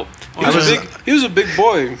built. he was a big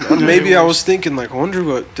boy. Maybe I was thinking like, I wonder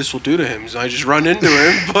what this will do to him. So I just run into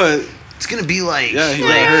him, but It's gonna be like yeah, he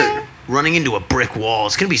like, got hurt. running into a brick wall.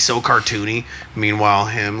 It's gonna be so cartoony. Meanwhile,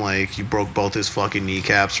 him like you broke both his fucking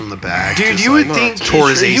kneecaps from the back. Dude, just, you would like, think tore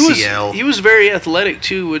his he ACL. was very athletic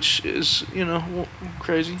too, which is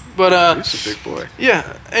crazy. But He's a big boy.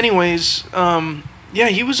 yeah. Anyways, yeah,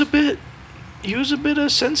 he was a bit He was a bit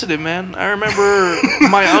sensitive, man. I remember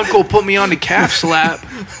my uncle put me on the calf slap,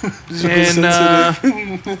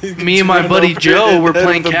 and me and my buddy Joe were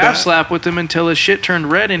playing calf slap with him until his shit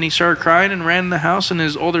turned red, and he started crying and ran in the house, and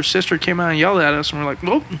his older sister came out and yelled at us, and we're like,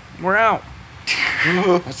 nope, we're out.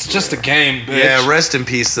 It's just a game, bitch. Yeah, rest in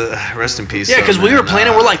peace. Rest in peace. Yeah, because we were playing,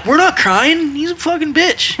 and we're like, we're not crying. He's a fucking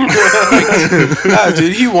bitch. Yeah,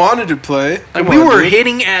 dude, he wanted to play. Like, we were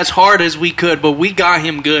hitting as hard as we could, but we got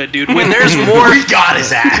him good, dude. When there's more, we got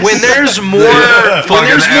his ass. when there's more,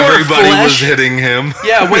 Fucking everybody was flesh, hitting him.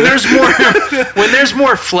 yeah, when there's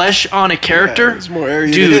more flesh on a character, There's more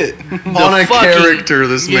area dude, to hit. On a character,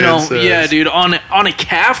 this man says. yeah, dude, on a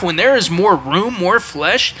calf, when there is more room, more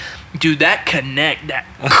flesh, dude, that connect, that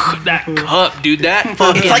cup, dude, that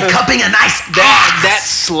fucking, It's like cupping a nice that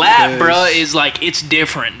slap, It bruh, is. is like, it's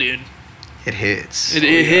different, dude. It hits. It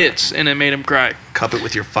hits, and it made him cry. Cup it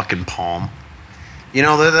with your fucking palm. You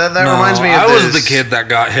know that No, reminds me of I was this. the kid that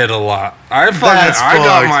got hit a lot. I That's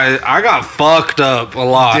got fucked up a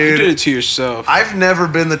lot. You Dude. did it to yourself. I've never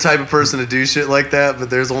been the type of person to do shit like that, but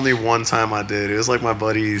there's only one time I did. It was like my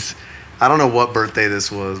buddy's. I don't know what birthday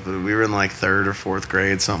this was, but we were in like 3rd or 4th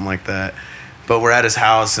grade, something like that. But we're at his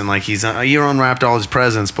house, and like he unwrapped all his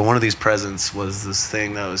presents, but one of these presents was this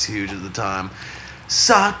thing that was huge at the time.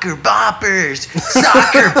 Soccer boppers,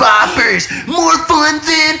 more fun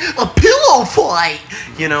than a pillow fight.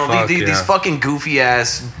 You know, Fuck these yeah. fucking goofy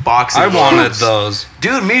ass boxing. I wanted gloves. those.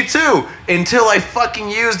 Dude, me too. Until I fucking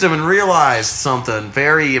used them and realized something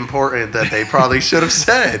very important that they probably should have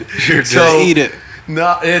said. Just eat it.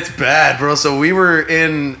 No, it's bad, bro. So we were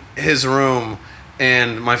in his room,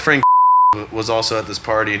 and my friend was also at this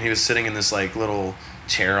party, and he was sitting in this like little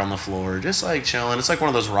chair on the floor, just like chilling. It's like one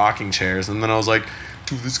of those rocking chairs. And then I was like,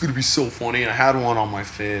 dude, this is gonna be so funny. And I had one on my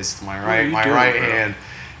fist, my right hand,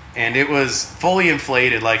 and it was fully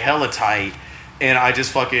inflated, like hella tight. And I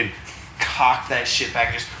just fucking cocked that shit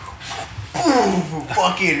back, just boom,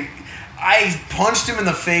 fucking. I punched him in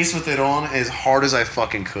the face with it on as hard as I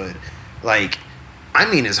fucking could, like. I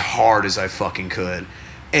mean as hard as I fucking could.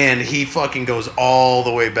 And he fucking goes all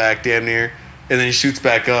the way back damn near. And then he shoots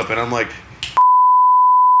back up. And I'm like...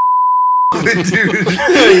 Dude.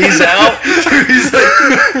 He's out. Dude, he's like...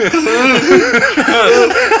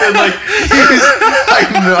 and like... I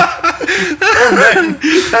know. And then,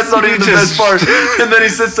 that's not even the best part. And then he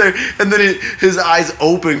sits there. And then his eyes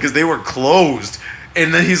open because they were closed.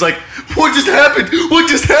 And then he's like, what just happened? What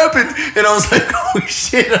just happened? And I was like, oh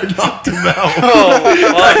shit, I knocked him out.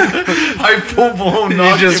 I full-blown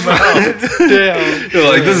knocked him out. Damn. You're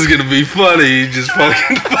like, this is gonna be funny. You just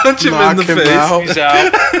fucking punch him Knock in the him face. out. He's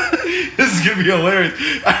out. This is going to be hilarious.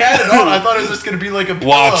 I had it on. I thought it was just going to be like a pillow.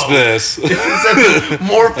 Watch this. It said,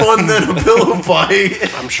 more fun than a pillow fight.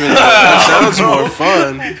 I'm sure that sounds more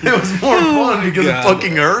fun. It was more fun because it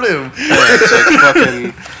fucking hurt him. It's like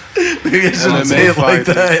fucking Maybe I shouldn't MMA say it like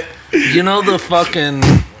fight. that. You know the fucking.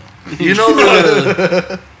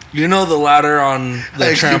 You know the ladder on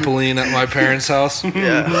the trampoline at my parents' house.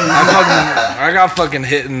 Yeah. I got fucking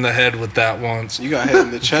hit in the head with that once. You got hit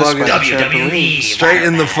in the chest Fucking by a trampoline. Straight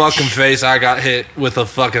in the fucking face, I got hit with a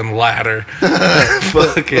fucking ladder.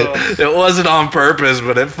 It wasn't on purpose,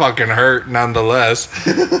 but it fucking hurt nonetheless.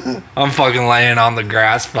 I'm fucking laying on the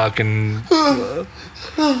grass, fucking.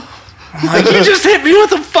 I'm like, you just hit me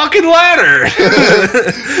with a fucking ladder.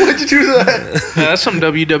 Why'd you do that? Yeah, that's some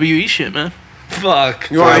WWE shit, man. Fuck.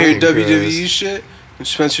 You want to hear Fucking WWE gross. shit? When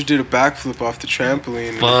Spencer did a backflip off the trampoline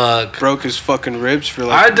and Fuck. broke his fucking ribs for I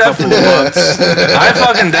like a couple of months.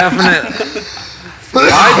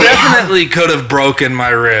 I definitely could have broken my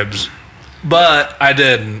ribs, but I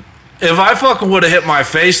didn't. If I fucking would have hit my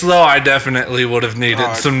face, though, I definitely would have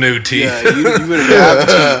needed some new teeth. Yeah, you would have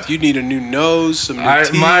had teeth. You'd need a new nose, some new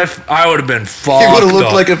teeth. I would have been He fucked would have looked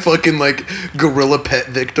up. like a fucking like gorilla pet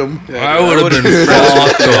victim. Yeah, I would have been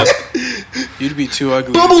fucked up. You'd be too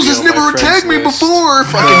ugly. Bubbles to has be on my never attacked me friends list. before.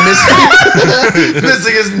 Fucking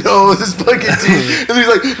missing his nose, his fucking teeth, and he's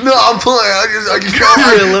like, "No, I'm fine.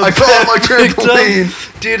 I fell off my trampoline."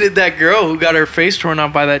 Dude, that girl who got her face torn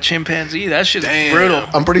off by that chimpanzee, that shit's Damn. brutal.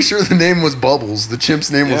 I'm pretty sure the name was Bubbles. The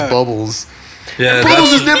chimp's name was Yeah. Bubbles. Yeah,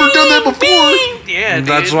 Bubbles has that's, never done that before. Yeah, dude.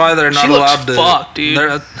 that's why they're not She looks allowed to. fucked, dude.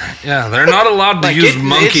 They're not allowed to Like, use it's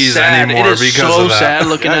monkeys sad. anymore It is because so of that. sad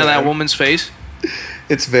looking Yeah, at that man. woman's face.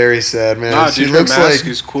 It's very sad, man. Nah, she dude, her looks mask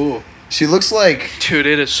like is cool. she looks like Dude,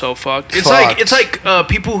 it is so fucked. It's Fucked. like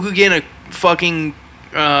people who get a fucking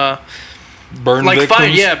Burn like victims. fire,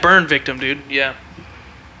 yeah, burn victim, dude. Yeah.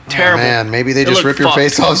 Terrible. Oh, man. Maybe they They just look rip your fucked.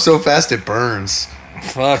 face off so fast it burns.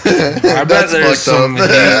 Fuck. I bet That's there's fucked some up.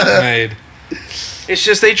 heat made. It's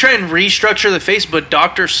just they try and restructure the face, but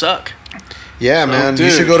doctors suck. Yeah, man. You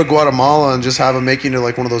dude. should go to Guatemala and just have them make you into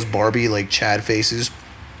like one of those Barbie like Chad faces.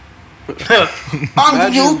 I'm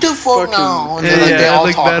Imagine beautiful fucking- now. And Yeah, then like, they yeah, all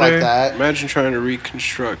look talk better. like that. Imagine trying to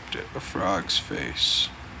reconstruct a frog's face.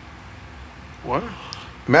 What?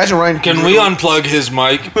 Imagine Ryan. Can we unplug his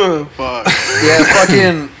mic? Fuck. Yeah,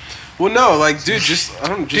 fucking. Well, no, like, dude, just I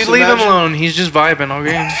don't just Dude, leave him imagine- alone. He's just vibing,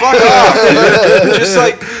 okay? Fuck off, dude. Just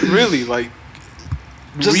like really, like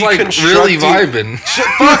Just like really vibing.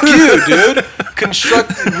 Fuck you, dude.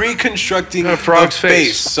 Reconstructing A frog's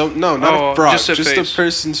face. So no, not Oh, a frog, just just a a face.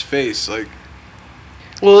 person's face. Like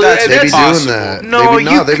Well, That's- They be doing possible. that. no,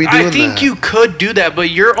 they be doing I think that. you could do that, but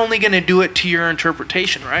you're only going to do it to your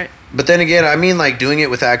interpretation, right? But then again, I mean, like doing it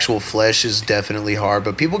with actual flesh is definitely hard.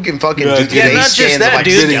 But people can fucking Yeah, do yeah, face not just scans that, of like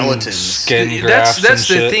dude. skeletons. Skin That's grafts and the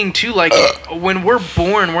shit. thing too. Like when we're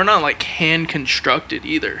born, we're not like hand constructed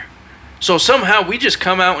either. So somehow we just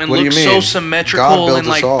come out and What do look you so mean? God symmetrical built and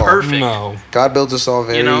us like all. perfect. No. God built us all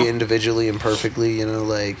very You know? individually and perfectly. You know,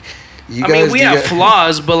 like you I guys. mean, we do have get-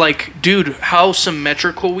 flaws, but like, dude, how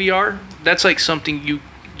symmetrical we are. That's like something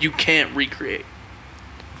you can't recreate.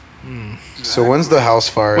 So when's the house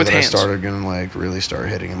fire With that hands. I started gonna like really start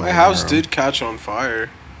hitting in my my house living room? did catch on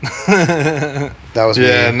fire. That was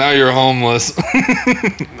Yeah, me. now you're homeless.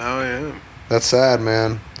 Now I am, That's sad,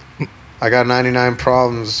 man. I got 99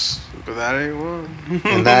 problems, but that ain't one.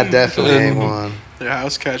 and that definitely ain't one. Your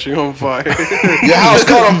house catching on fire. Your house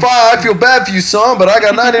caught on fire. I feel bad for you, son, but I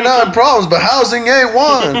got 99 problems, but housing ain't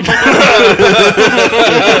one.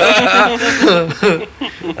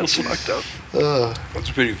 That's fucked up.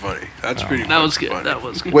 That's pretty funny. That's pretty. That was fucking good. funny. That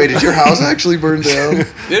was good. Wait, did your house actually burn down? It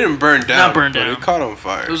didn't burn down. Not burn but down. It caught on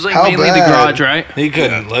fire. It was like How mainly bad? the garage, right? He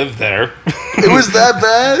couldn't live there. It was that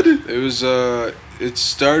bad? It was. It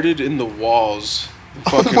started in the walls.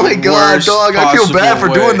 Oh my god, dog! I feel bad for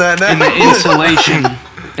doing that In now. the insulation.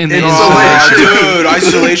 In the Insulation. Dude,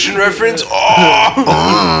 isolation reference?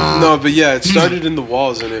 Oh! No, but yeah, it started in the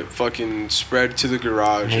walls and it fucking spread to the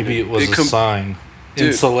garage. Maybe and it was a com- sign. Dude.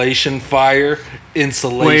 Insulation fire.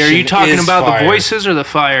 Insulation. Wait, are you talking is about fire. the voices or the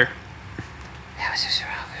fire?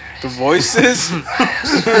 The voices? The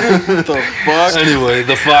fuck? Anyway,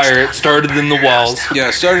 the fire. It started in the walls. Yeah,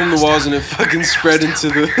 it started in the walls and it fucking spread into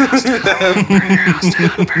the.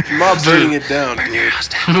 I'm not burning it down, dude.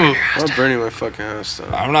 I'm not burning my fucking house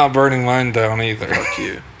down. I'm not burning mine down either. Fuck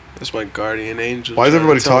you. That's my guardian angel. Why is trying to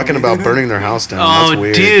everybody tell talking me. about burning their house down? Oh, That's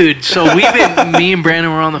weird. dude. So me and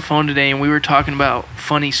Brandon were on the phone today, and we were talking about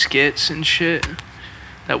funny skits and shit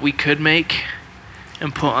that we could make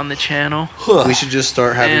and put on the channel. We should just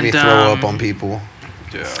start having me And, throw up on people.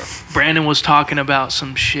 Yeah. Brandon was talking about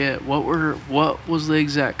some shit. What was the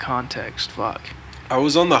exact context? Fuck. I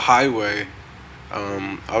was on the highway.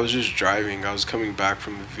 I was just driving. I was coming back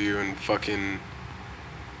from the view and fucking.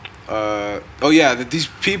 Oh yeah, these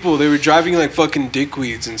people, they were driving like fucking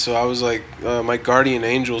dickweeds, and so I was like, my guardian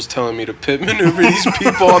angel's telling me to pit maneuver these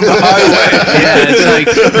people on the highway. Yeah, it's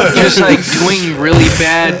like just like doing really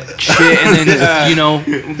bad shit and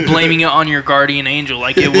then blaming it on your guardian angel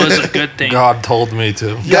like it was a good thing. God told me to.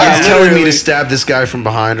 God's Yeah, telling me literally. to stab this guy from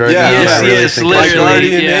behind right Yeah, now. yeah, Yes, I really yes, think My literally.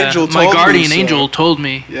 guardian yeah. angel My told me guardian so. angel told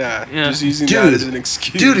me. Yeah, Yeah. just using Dude, that as an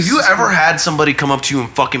excuse. Dude, have you ever had somebody come up to you in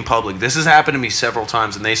fucking public? This has happened to me several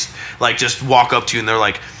times, and they like just walk up to you and they're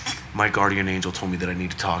like, "My guardian angel told me that I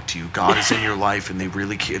need to talk to you. God is in your life, and they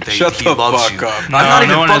really care. Shut He the loves fuck you." up. I'm No, not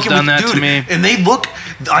even no one has fucking done with that to dude. me. And they look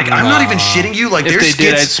like I'm not even shitting you. Like If their they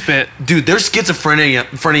did, I'd skits, spit. dude, their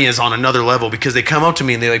schizophrenia is on another level because they come up to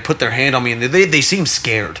me and they like put their hand on me and they seem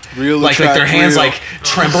scared. Real like their attract hands real. like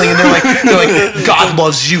trembling and they're like God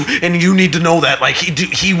loves you and you need to know that like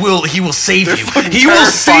he will save you. fucking He will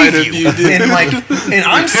terrified save of you. you, dude. And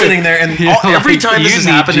I'm sitting there and You're every like, time this you has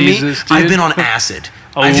need happened to me, Jesus, I've dude. been on acid.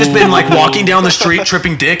 I've just been like walking down the street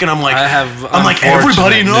tripping dick and I'm like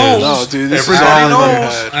everybody unfortunate knows. news. No, dude, this Everybody is all in my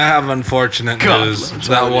knows. head. I have unfortunate God, news. all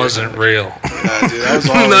That in wasn't real. Yeah, dude, that was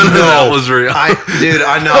all. None of that was real.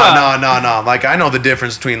 I know. Like I know the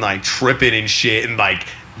difference between like tripping and shit and like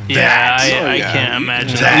Yeah, that. I yeah. can't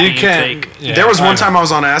imagine That- that You being can't. fake. Yeah, There was I one know. time I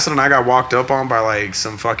was on acid and I got walked up on by like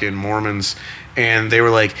some fucking Mormons and they were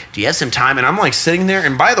like, "Do you have some time?" And I'm like sitting there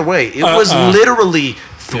and by the way, it was literally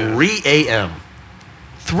 3 a.m.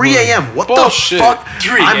 3 a.m. What Bullshit. the fuck?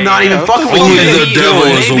 3 I'm not even a.m. fucking with Only you. the devil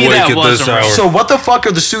is maybe awake that at this wasn't hour. real. So what the fuck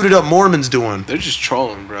are the suited up Mormons doing? They're just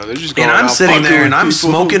trolling, bro. They're just going And I'm out sitting fucking there and with I'm people.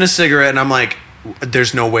 smoking a cigarette and I'm like,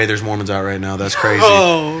 There's no way there's Mormons out right now. That's crazy.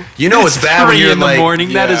 Oh, You know it's bad when 3 you're in the like,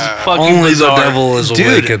 morning. That is Yeah. fucking Only bizarre. the devil is Dude,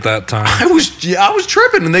 awake at that time. I was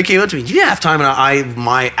tripping, and they came up to me. Do you have time? And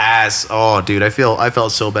my ass. Oh, dude, I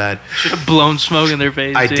felt so bad. Should have blown smoke in their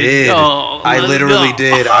face. I dude. did. Oh, I let it literally go.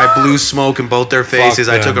 did. I blew smoke in both their faces.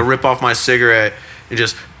 I took a them. rip off my cigarette and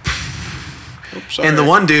just. Sorry. And the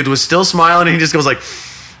one dude was still smiling, and he just goes like,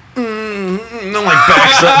 and then like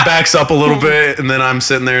backs up a little bit, and then I'm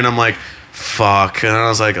sitting there, and I'm like, fuck, and I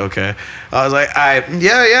was like, okay. I was like,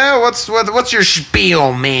 yeah. What's your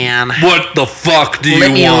spiel, man? What the fuck do you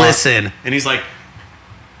Let me want? listen. And he's like,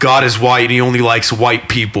 God is white and he only likes white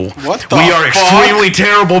people. What the We are fuck? extremely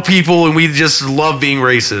terrible people and we just love being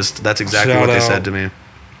racist. That's exactly Shout what they out. said to me.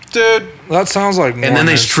 Dude, That sounds like And then they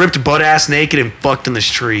Mormons. stripped butt ass naked and fucked in the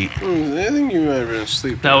street. I think you might have been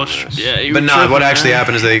asleep. That during was this. yeah. You But were no, tripping, what actually man.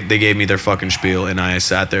 happened is they gave me their fucking spiel and I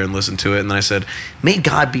sat there and listened to it and then I said, may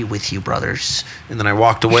God be with you, brothers. And then I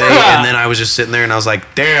walked away and then I was just sitting there and I was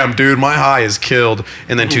like, damn, dude, my high is killed.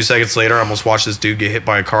 And then 2 seconds later, I almost watched this dude get hit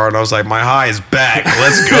by a car and I was like, my high is back.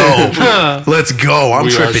 Let's go. Let's go. I'm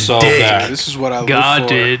We are tripping so dick. back. This is what I God live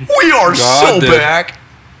for. did. We are God so did. back.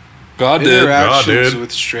 God did. Interactions did.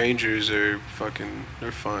 with strangers are fucking,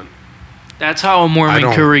 they're fun. That's how a I Mormon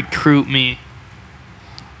don't- could recruit me.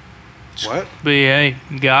 What? But hey,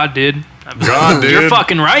 God did. God You're did.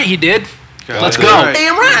 fucking right. He did. God Let's did. go. Right.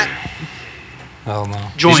 Damn right. Hell no.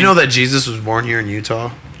 Join. Did you know that Jesus was born here in Utah?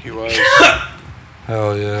 He was.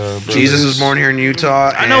 Hell yeah. Bro. Jesus was born here in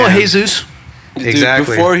Utah. I know and- Jesus.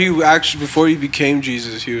 Exactly. Dude, before he became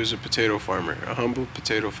Jesus, he was a potato farmer, a humble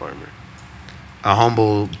potato farmer. A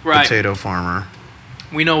humble Right. potato farmer.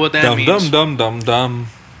 We know what that Dum means. dum dum dum dum.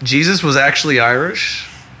 Jesus was actually Irish.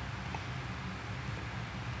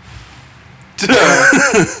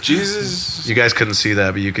 Jesus. You guys couldn't see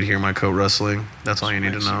that, but you could hear my coat rustling. That's all you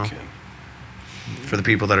need to know. Mexican. For the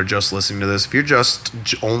people that are just listening to this, if you're just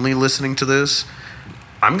only listening to this,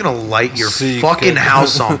 I'm gonna light your Seek fucking it.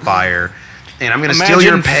 house on fire, and I'm gonna Imagine steal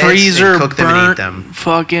your pets freezer and cook them and eat burnt them.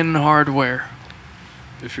 fucking hardware.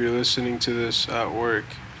 If you're listening to this at work,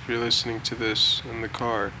 if you're listening to this in the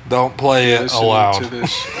car, Don't play it listening to aloud.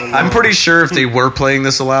 this I'm alone, pretty sure if they were playing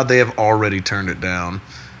this aloud, they have already turned it down.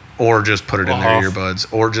 Or just put it in their Off. earbuds.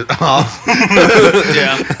 Or just off.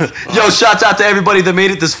 Yeah. Yo, shouts out to everybody that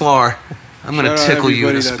made it this far. I'm going shout to out tickle you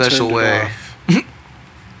in a everybody that special turned it way. off.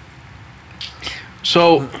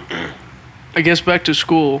 So, I guess back to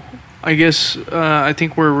school. I guess I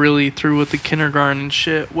think we're really through with the kindergarten and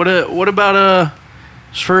shit. What about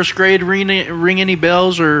first grade ring any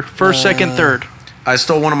bells or first, second, third? I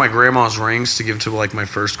stole one of my grandma's rings to give to like my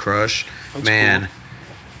first crush. Man,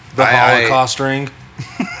 The I- Holocaust ring.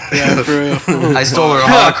 Yeah, for real. I stole her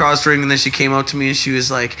Holocaust ring, and then she came up to me and she was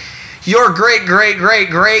like, "Your great great great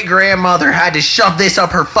great grandmother had to shove this up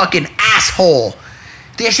her fucking asshole.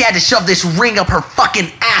 She had to shove this ring up her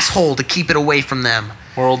fucking asshole to keep it away from them.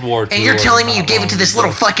 World War II. And you're was telling me not you gave it long to this ago.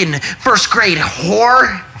 little fucking first grade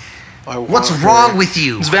whore? What's want wrong her- with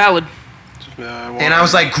you?" It's valid. want And I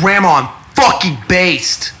was her. like, "Grandma, I'm fucking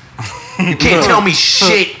based. You can't tell me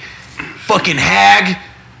shit, fucking hag."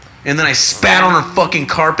 And then I spat on her fucking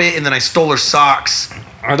carpet, and then I stole her socks.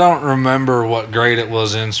 I don't remember what grade it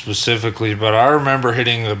was in specifically, but I remember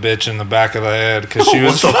hitting the bitch in the back of the head because she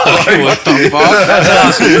was fucking with me. Fuck,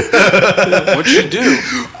 that's awesome. What'd you do?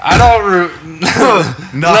 I don't.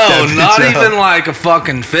 Knock No, that bitch not out. even like a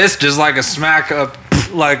fucking fist, just like a smack up,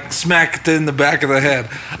 like smacked in the back of the head.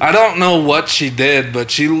 I don't know what she did,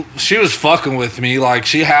 but she was fucking with me like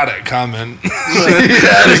she had it coming.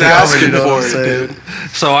 I was asking for it, dude.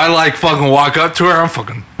 So I like fucking walk up to her. I'm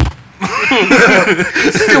fucking.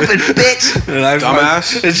 Stupid bitch. And I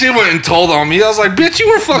Dumbass. and she went and told on me. I was like, "Bitch, you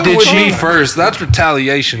were fucking Did with she- me first. That's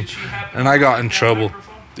retaliation." And I got in trouble.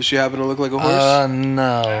 Did she happen to look like a horse?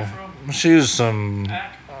 No, she was some.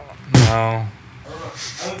 No,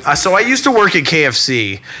 So I used to work at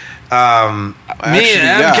KFC. me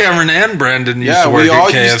and Cameron and Brendan used Yeah, to work we all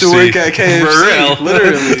at KFC. used to work at KFC. For real.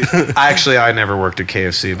 Literally. Actually, I never worked at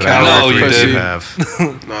KFC, but I I know worked you where did. you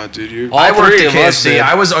have. Nah, dude, you're. All I worked three at of us KFC. did.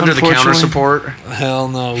 I was under the counter Unfortunately. support. Hell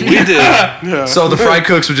no, we did. So the fry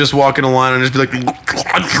cooks would just walk in the line and just be like,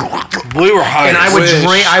 We were high. and I would Wish,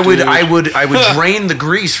 drain. I would dude. drain the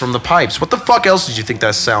grease from the pipes. What the fuck else did you think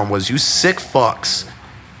that sound was? You sick fucks.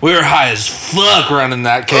 We were high as fuck running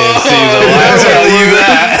that KFC though. I tell you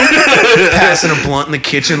that. Passing a blunt in the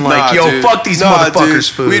kitchen, like, Nah, yo, dude. fuck these Nah, motherfuckers' dude.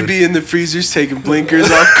 food. We'd be in the freezers taking blinkers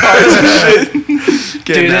off cars and shit.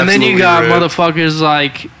 Getting Dude, and then you absolutely got ripped. motherfuckers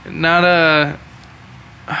like not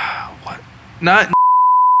what, not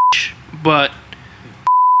but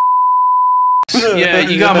Yeah,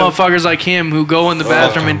 you got motherfuckers like him who go in the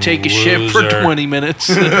bathroom and take a shit for loser. 20 minutes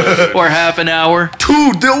or half an hour.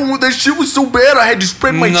 Dude, that shit was so bad. I had to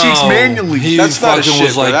spread my cheeks manually. He That's not a fucking shit,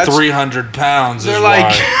 was bro. like That's- 300 pounds. They're is like,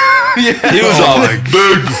 why. yeah. He was a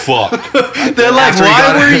big fuck. They're like, After he why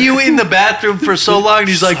got were it. you in the bathroom for so long? And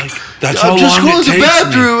he's like, That's how I'm just long going it to the takes me.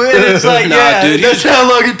 bathroom. And it's like, Nah, yeah, dude, that's how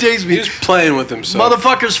long it takes He me. was playing with himself.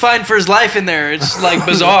 Motherfucker's fighting for his life in there. It's like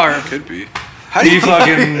bizarre. Could be. How do He you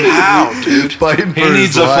fucking. How, dude? Fighting He for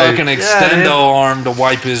needs his a life. fucking dude. extendo arm to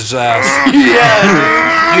wipe his ass.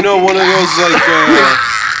 Yeah, You know, one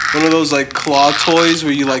of those like claw toys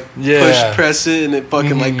where you like push press it and it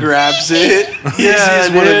fucking like grabs it. Yeah,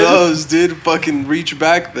 he's one of dude. those, dude. Fucking reach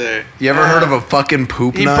back there. You ever heard of a fucking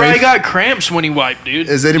poop he knife? probably got cramps when he wiped, dude.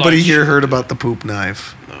 Has anybody Like, here heard about the poop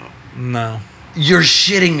knife? No. You're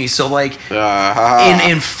shitting me. So like Ah.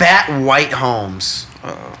 in fat white homes,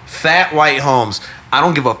 fat white homes. I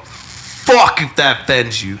don't give a fuck if that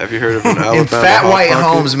offends you. Have you heard of an Alabama In fat Hot white Pocket?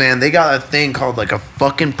 homes, man, they got a thing called like a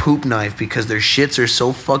fucking poop knife because their shits are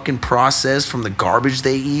so fucking processed from the garbage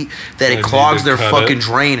they eat that They it need clogs to their cut fucking it.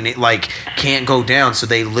 drain and it like can't go down. So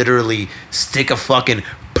they literally stick a fucking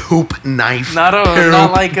poop knife, Not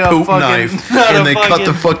like a poop fucking- knife, not and a they cut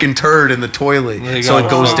the fucking- fucking turd in the toilet They so it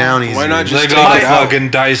gotta goes fuck- down easy. Why not just They take gotta it out?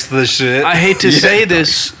 fucking dice the shit. I hate to Yeah, say dice.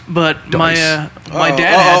 this, but my Oh,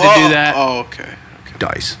 dad had to do that Oh, okay.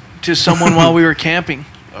 dice? to someone while we were camping.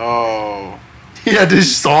 Oh. He had to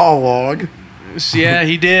saw a log. So, yeah,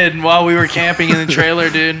 he did while we were camping in the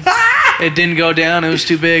trailer, dude. It didn't go down. It was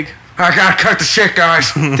too big. I gotta cut the shit,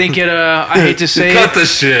 guys. Think it. I hate to say Cut it. the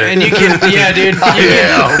shit. And you can, yeah, dude. You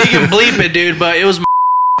can bleep it, dude. But it was,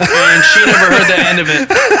 and she never heard the end of it.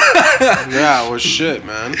 Yeah, well, shit,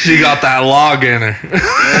 man. She got that log in her.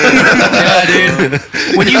 Yeah, dude.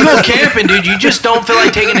 When you go camping, dude, you just don't feel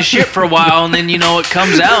like taking a shit for a while, and then it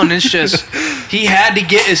comes out, and it's just he had to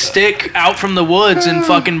get his stick out from the woods and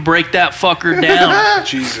fucking break that fucker down.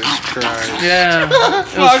 Jesus Christ. Yeah, it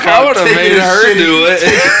was Fuck, I would have fucked. made her do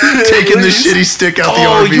it. Taking the shitty stick out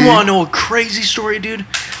Oh, the RV. you want to know a crazy story, dude?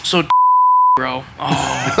 So, bro.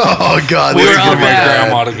 Oh, Oh god, We this were is up gonna be My at- bad.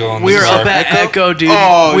 grandma to go on we the were up car. at Echo, dude.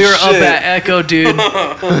 Oh, we were up shit. at Echo, dude.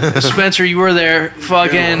 Spencer, you were there.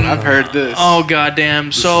 Fucking. I've heard this. Oh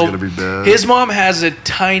goddamn! So gonna be bad. his mom has a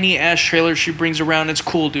tiny ass trailer she brings around. It's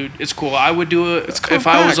cool, dude. It's cool. I would do it if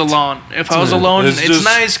I was compact. alone. If I was alone, It's it's just-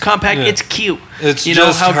 nice, compact. yeah. It's cute. It's you know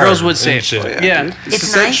just how her girls would say. and shit. it. Oh, Yeah. dude. It's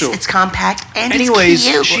essential. nice, it's compact, and Anyways,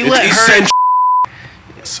 it's cute. she It's let her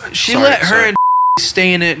essential. she Sorry, let her sorry. and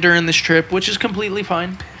stay in it during this trip, which is completely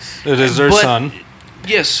fine. It is her But- son.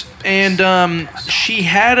 Yes, and she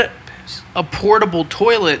had a portable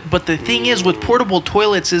toilet, but the thing is with portable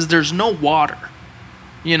toilets is there's no water,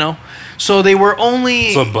 so they were only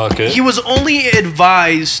It's a bucket. he was only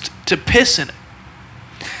advised to piss in it.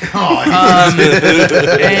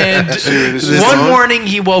 And one morning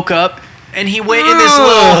he woke up and he went in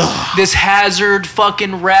this hazard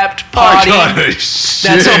fucking wrapped potty.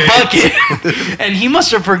 That's a bucket. And he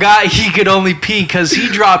must have forgot he could only pee because he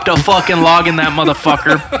dropped a fucking log in that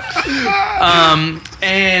motherfucker.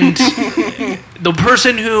 And the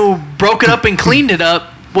person who broke it up and cleaned it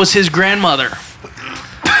up was his grandmother.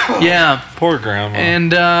 Yeah. Poor grandma.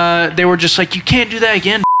 And they were just like, you can't do that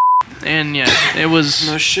again. And yeah, it was.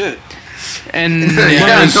 No shit. And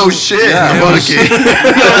Yeah, no shit. the bucket.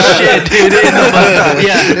 no shit, dude. In the bucket.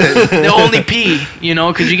 Yeah, the only pee,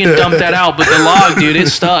 because you can dump that out. But the log, dude, it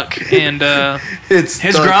stuck, and It's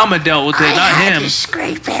his stuck. grandma dealt with it, not him.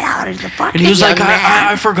 Scrape it out of the bucket. And he was like, young man.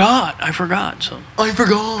 I forgot. So I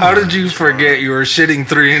forgot. How did you forget you were shitting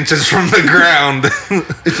 3 inches from the ground?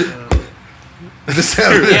 The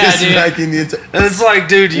sound Yeah, is dude. smacking the inside. And it's like,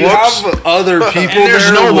 dude, you Whoops. have other people and there's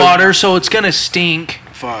there no with- water, so it's gonna stink.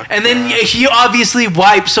 Fuck. And then he obviously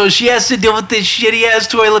wipes, so she has to deal with this shitty ass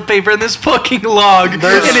toilet paper and this fucking log in a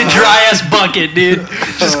dry ass bucket, dude.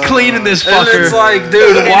 Just cleaning this And fucker. it's like,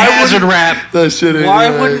 dude, and why hazard would wrap. That shit ain't Why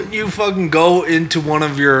right. wouldn't you fucking go into one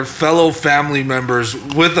of your fellow family members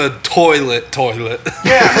with a toilet?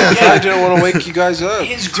 I didn't want to wake you guys up.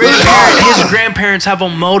 His grandparents have a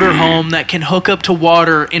motorhome that can hook up to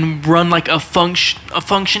water and run like a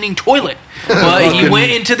functioning toilet. But he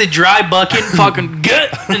went into the dry bucket, fucking gut,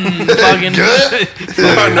 and fucking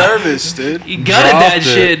I'm nervous, dude. he gutted that Dropped it.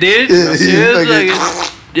 shit, dude. Yeah, It was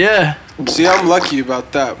like, yeah. See, I'm lucky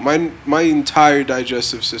about that. My entire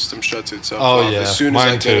digestive system shuts itself Oh, off yeah. as soon as I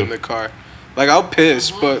Mine get too. in the car. Like, I'll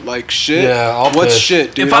piss, but like shit. Yeah, I'll What's piss.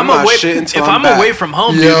 shit, dude? If I'm not away, shitting if till I'm back. away from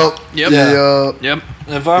home, Yep. dude. Yep. Yep. Yep.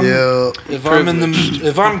 If I'm Yep.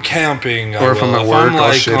 if I'm camping, Or if I'm at if work, I'm I'll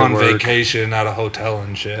like shit at on work. vacation at a hotel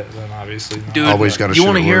and shit, then obviously not. Dude, Always gotta you shit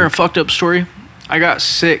want to at hear a work. fucked up story? I got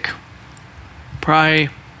sick probably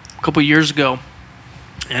a couple years ago.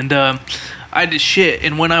 And I had to shit.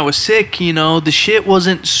 And when I was sick, you know, the shit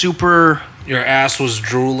wasn't super... Your ass was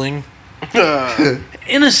drooling.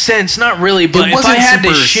 In a sense, not really. But if I wasn't had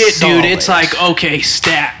to super shit, dude, it's solid. like, okay,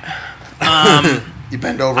 stat. You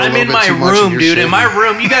bend over a I'm little in bit my too much room, and dude. you're In my shitting.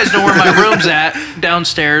 room, you guys know where my room's at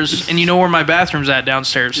downstairs, and you know where my bathroom's at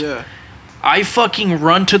downstairs. Yeah. I fucking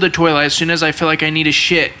run to the toilet as soon as I feel like I need a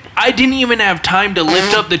shit. I didn't even have time to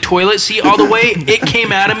lift up the toilet seat all the way. It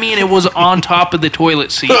came out of me and it was on top of the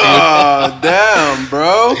toilet seat, dude. Oh, damn,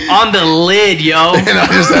 bro. On the lid, yo. And I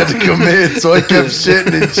just had to commit, so I kept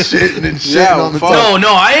shitting and shitting and shitting Yeah, on the fuck. top. No,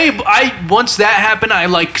 I once that happened, I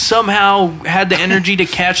like somehow had the energy to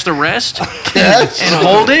catch the rest and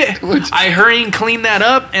hold it. I hurried and cleaned that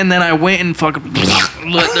up, and then I went and fucking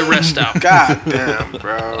let the rest out. God damn,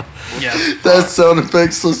 bro. Yeah, That sound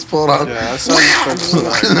effect's so spot on. Yeah, that sounds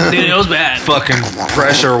fucking dude, it was bad. Fucking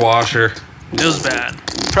pressure washer. It was bad.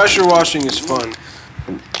 Pressure washing is fun.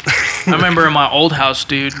 I remember in my old house,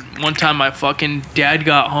 dude, one time my fucking dad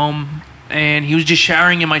got home and he was just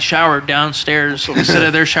showering in my shower downstairs instead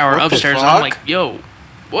of their shower What the upstairs. And I'm fuck? like, yo,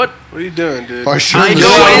 what? What are you doing, dude? I sure I was go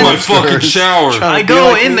Get out in- of my fucking shower. I be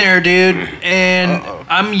go like in me? there, dude, and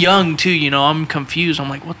I'm young too, you know, I'm confused. I'm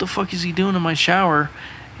like, what the fuck is he doing in my shower?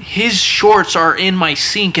 His shorts are in my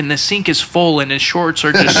sink and the sink is full and his shorts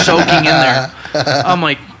are just soaking in there. I'm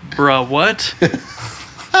like, bruh, what?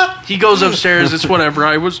 He goes upstairs, it's whatever.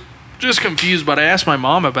 I was just confused, but I asked my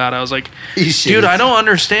mom about it. I was like, dude, I don't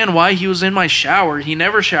understand why he was in my shower. He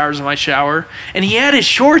never showers in my shower. And he had his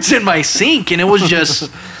shorts in my sink and it was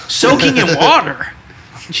just soaking in water.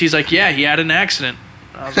 She's like, yeah, he had an accident.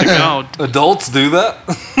 I was like, oh. Adults do that?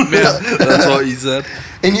 That's what you said.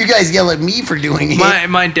 And you guys yell at me for doing it.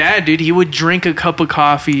 My dad, dude, he would drink a cup of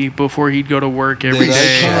coffee before he'd go to work every Dude, I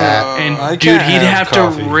day. can't. And I dude, can't he'd have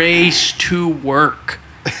coffee. to race to work.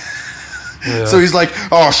 Yeah. So he's like,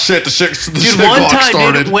 oh shit, the shit Dude, one clock time,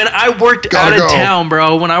 started. dude, when I worked Gotta out of go. town,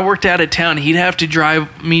 bro, when I worked out of town, he'd have to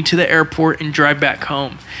drive me to the airport and drive back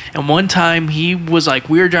home. And one time he was like,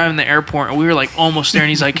 we were driving the airport and we were like almost there. And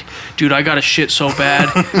he's like, dude, I got to shit so bad.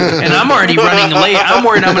 And I'm already running late. I'm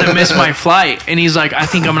worried I'm going to miss my flight. And he's like, I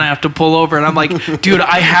think I'm going to have to pull over. And I'm like, dude,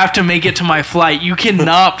 I have to make it to my flight. You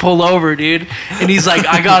cannot pull over, dude. And he's like,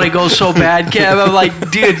 I got to go so bad, Kev. I'm like,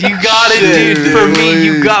 dude, you got it, dude. For me,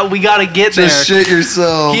 we got to get there. Just shit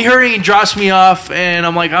yourself. He hurried and drops me off, and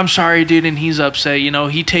I'm like, I'm sorry, dude, and he's upset. You know,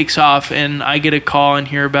 he takes off, and I get a call and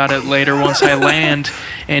hear about it later once I land.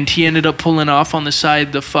 And he ended up pulling off on the side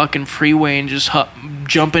of the fucking freeway and just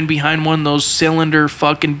jumping behind one of those cylinder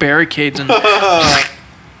fucking barricades. And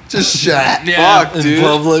Just shot. yeah, Fuck, In dude.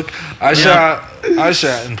 public. I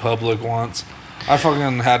shat in public once. I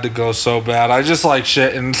fucking had to go so bad. I just like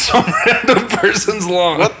shit in some random person's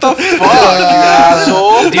lawn. What the fuck, you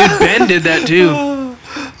asshole? dude, Ben did that too.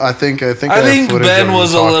 I think I have think footage Ben of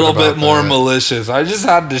was him a talking little bit about more that. malicious. I just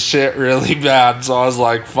had to shit really bad, so I was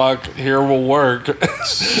like, "Fuck, here will work."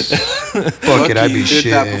 Fuck it, I'd be You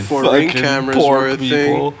did that shitting. before ring Fucking cameras poor were a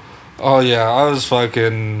thing. Oh yeah, I was Catch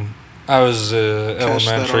that on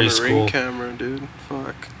elementary a school. ring camera, dude.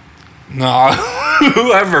 Fuck. No,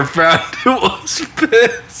 whoever found it was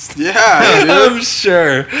pissed. Yeah, dude. I'm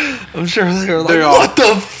sure they were like, They're all "What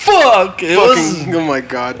the fuck?" It was. Fucking, oh my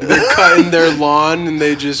god. They're cutting their lawn and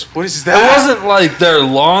they just, what is It that? wasn't like their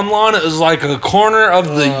lawn. It was like a corner of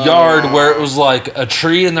the yard where it was like a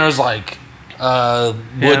tree and there was like wood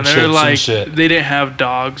Yeah, chips they're like, and shit. they didn't have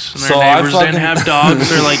dogs. And their So I neighbors fucking- didn't have dogs.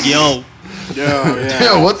 They're like, yo. Yeah, yeah.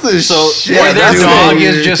 Yeah, what's this So- shit? Or their dude? dog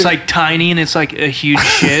is just like tiny and it's like a huge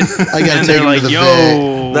shit. I gotta and take they're him like, to the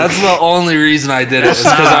yo. That's the only reason I did it. Is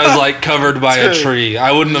because I was like covered by a tree.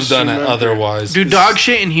 I wouldn't have done it remember. otherwise. Dude, dog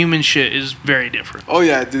shit and human shit is very different. Oh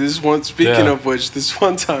yeah, dude, this one, speaking Yeah. of which, this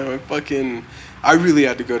one time I really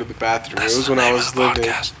had to go to the bathroom. It was when I was living.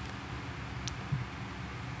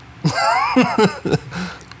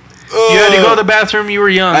 You had to go to the bathroom, you were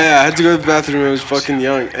young. I had to go to the bathroom. I was fucking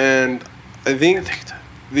young, and I think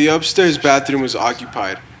the upstairs bathroom was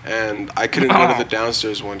occupied, and I couldn't go to the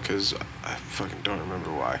downstairs one because I fucking don't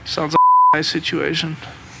remember why. Sounds like a situation.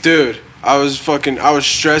 Dude, I was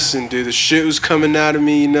stressing, dude. The shit was coming out of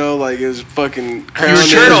me, you know, like it was fucking. You were pounding.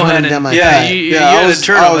 turtle running down my headed. Yeah, back. you yeah. had I a was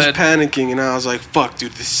turtle head. panicking, and I was like, "Fuck,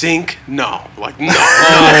 dude, the sink? No, like no,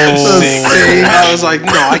 Oh, the sink." I was like,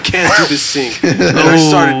 "No, I can't do the sink." And I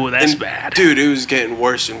started, Oh, that's and, bad. dude. It was getting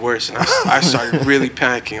worse and worse, and I started really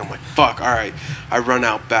panicking. I'm like, "Fuck, all right." I run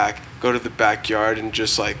out back, go to the backyard, and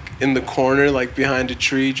just like in the corner, like behind a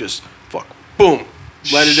tree, just fuck, boom,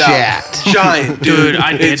 let it out, Shat. giant, Dude,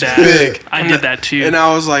 I did It's that. big. I did that too. And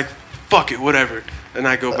I was like, fuck it, whatever. And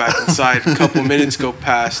I go back inside. A couple minutes go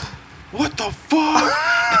past. What the fuck?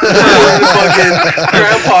 And fucking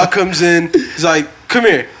grandpa comes in. He's like, come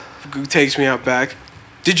here. Takes me out back.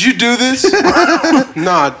 Did you do this?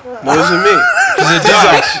 Nah, that wasn't me. He's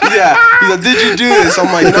like, yeah. He's like, did you do this? I'm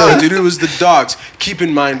like, no, dude, it was the dogs. Keep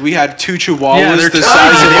in mind, we had 2 chihuahuas Yeah, they're the tiny.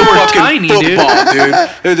 size of They a were fucking tiny, dude. football, dude.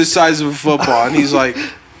 They're the size of a football. And he's like,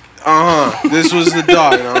 this was the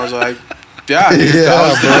dog. And I was like, yeah, dude, that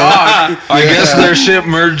was the dog. I guess their shit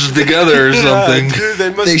merged together or something. Yeah, dude, they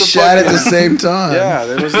must They have shot at fucking- the same time. Yeah,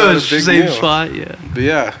 they must have had a big Same meal. spot, yeah. But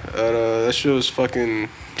yeah, that shit was fucking...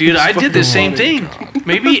 Dude, I did the same fucking thing.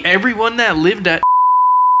 Maybe everyone that lived at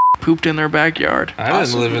pooped in their backyard. I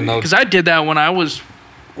didn't live in no. Because I did that when I was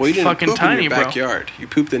Well, you didn't fucking poop tiny, in your bro. backyard. You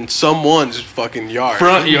pooped in someone's fucking yard.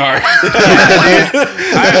 Front yard.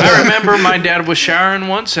 I remember my dad was showering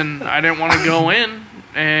once and I didn't want to go in.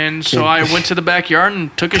 And so I went to the backyard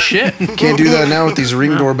and took a shit. Can't do that now with these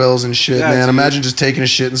ring doorbells and shit, Yeah, man. dude. Imagine just taking a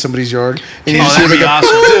shit in somebody's yard. And you Oh, just hear that'd be like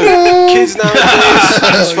awesome. Dude, kids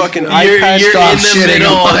nowadays just fucking iPads. You're Stop in the shitting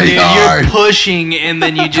middle, on my dude. yard. You're pushing, and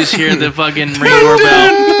then you just hear the fucking ring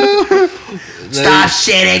doorbell. Stop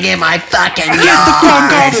shitting in my fucking Fuck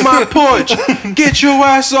yard. off my porch. Get your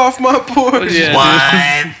ass off my porch. Yeah.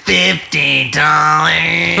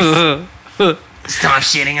 $150. Stop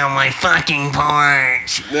shitting on my fucking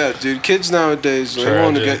porch. Yeah, dude. Kids nowadays,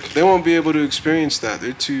 they won't be able to experience that.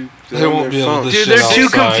 They're too. They won't on be their able to phones. Dude, shit they're too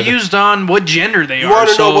outside. confused on what gender they You are. want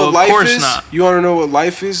to So know what of life course is? not. You want to know what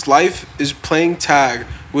life is? Life is playing tag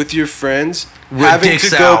with your friends,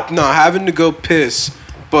 dicks out. having to go piss,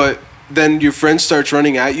 but then your friend starts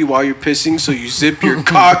running at you while you're pissing, so you zip your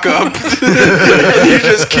cock up, and you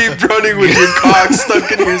just keep running with your cock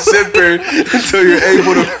stuck in your zipper until you're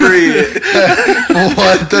able to free it.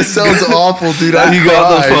 what? That sounds awful, dude. I You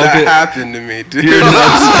got the cried. fuck- That happened to me, dude. You're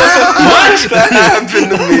nuts. That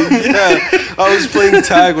happened to me. Yeah, I was playing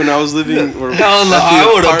tag when I was living. Hell no,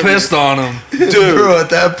 I would have pissed on him. dude. Bro, at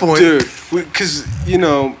that point. Dude, because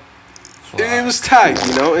it was tag,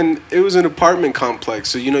 and it was an apartment complex,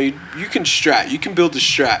 so you can strat, you can build a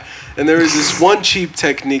strat, and there was this one cheap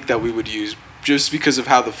technique that we would use just because of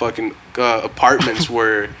how the fucking apartments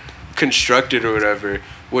were constructed or whatever,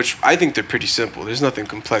 which I think they're pretty simple. There's nothing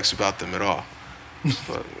complex about them at all.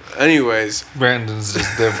 But anyways, Brandon's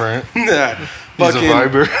just different. yeah, He's fucking a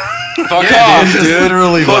viber. fuck off, dude.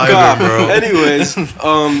 Literally Fuck vibe, off. bro. Anyways,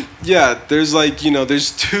 yeah, there's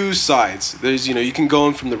there's 2 sides. There's, you can go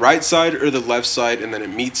in from the right side or the left side, and then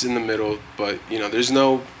it meets in the middle. But, there's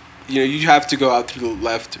no, you have to go out through the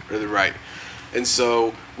left or the right. And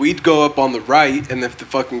so we'd go up on the right, and if the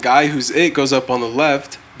fucking guy who's it goes up on the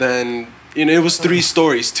left, then, it was 3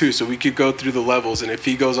 stories too, so we could go through the levels. And if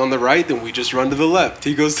he goes on the right, then we just run to the left.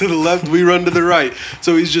 He goes to the left, we run to the right.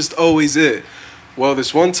 So he's just always it. Well,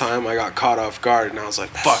 this one time I got caught off guard, and I was like,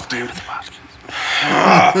 "Fuck, dude."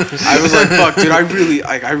 I was like, "Fuck, dude. I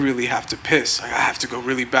really have to piss. I have to go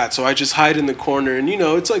really bad." So I just hide in the corner, and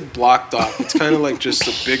it's like blocked off. It's kind of like just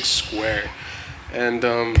a big square. And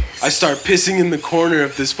I start pissing in the corner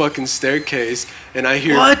of this fucking staircase, and I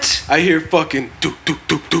hear fucking do do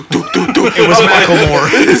do do do do do. It was Macklemore.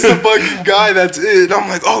 It's the fucking guy that's it. And I'm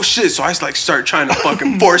like, oh shit. So I start trying to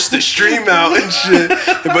fucking force the stream out and shit.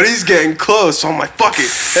 But he's getting close. So I'm like, fuck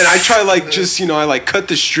it. And I try I cut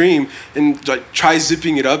the stream and try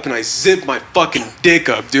zipping it up, and I zip my fucking dick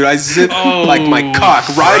up, dude. I zip like my cock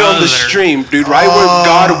right on the stream, dude. Right where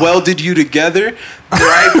God welded you together.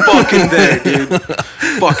 Right fucking there, dude.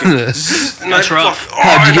 Fucking. That's rough.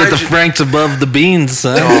 How'd you get the Franks above the beans,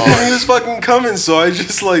 son? He was fucking coming, so I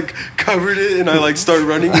just covered it, and I start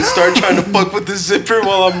running and start trying to fuck with the zipper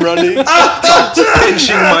while I'm running.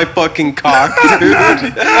 Pinching my fucking cock, dude.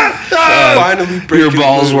 Finally breaking Your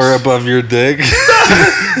balls loose. were above your dick. Dude,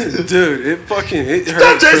 it hurt. It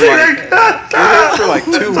hurt for like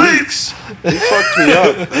 2 weeks. It fucked me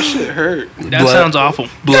up. That shit hurt. That sounds awful.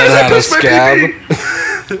 Blood had a scab.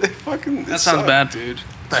 That sounds bad. dude.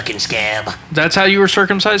 Fucking scab. That's how you were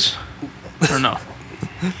circumcised? Or no?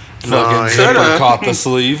 Fucking he zipper could've. caught the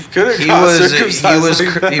sleeve. Could He have was circumcised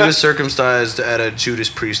like that. he was circumcised at a Judas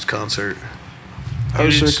Priest concert. I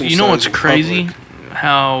was You know what's circumcised in crazy? public.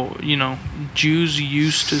 How, Jews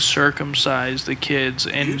used to circumcise the kids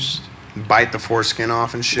and, Bite the foreskin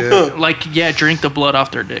off and shit. drink the blood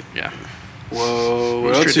off their dick. Yeah. Whoa,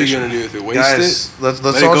 what else are you gonna do with it? Waste Guys, it? let's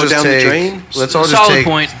Let it all go just down the take drain? let's all just Solid take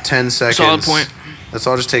point. 10 seconds. Solid point. Let's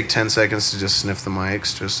all just take 10 seconds to just sniff the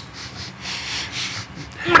mics. Just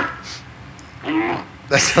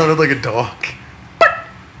That sounded like a dog.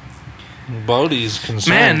 Bodie's concerned.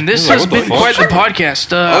 Man, this He's like, has "What the been fuck?" quite the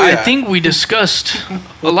podcast. Oh, I yeah. think we discussed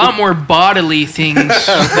a lot more bodily things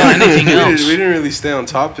than anything we else. didn't really stay on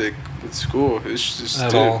topic with school. It's just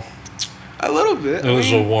At dude, all. a little bit. It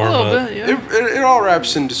was a warm A little up. bit, yeah. It all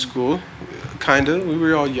wraps into school, kinda. We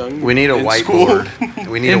were all young. We need a in school. whiteboard.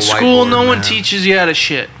 We need a In school, whiteboard, no one man. teaches you how to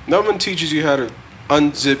shit. No one teaches you how to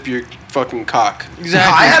unzip your fucking cock.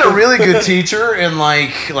 Exactly. I had a really good teacher in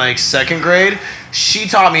like second grade. She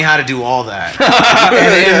taught me how to do all that,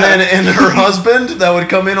 and her husband that would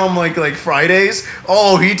come in on like Fridays.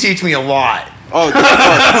 Oh, he teach me a lot. Oh,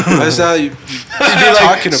 that's how you He'd be like,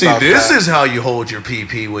 talking see, about this that. is how you hold your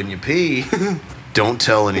PP when you pee. Don't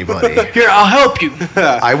tell anybody. Here, I'll help you.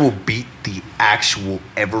 I will beat the actual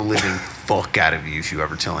ever living fuck out of you if you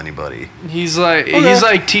ever tell anybody. He's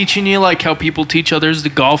like teaching you like how people teach others to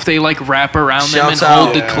golf. They like wrap around Shouts them and hold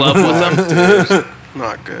out. the club with them.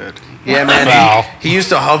 Not good. Yeah, man. Wow. He used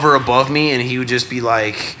to hover above me, and he would just be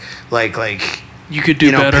like, You could do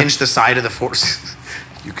you know, better. pinch the side of the force.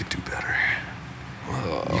 You could do better.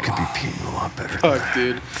 You could be peeing a lot better. Fuck,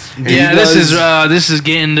 dude. Yeah, this is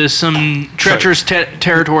getting to some treacherous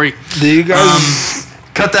territory. Do you guys?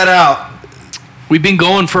 Cut that out. We've been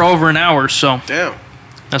going for over an hour, so Damn.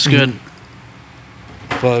 that's good.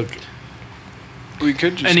 fuck. We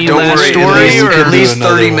could just Any go last worry, story at or- least, at least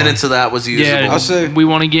another 30 one. minutes of that was usable. Yeah, I'll say- we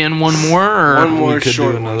want to get in one more, or one more could do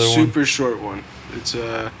short one, another one. super short one. It's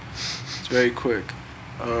very quick.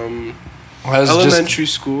 I was Elementary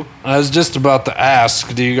school. I was just about to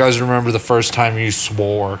ask. Do you guys remember the first time you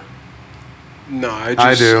swore? No, I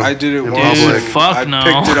I do. I did it In once. dude, public. and fuck I no.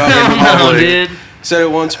 picked it up. In no, public. dude. Said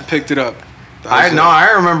it once and picked it up. That was it.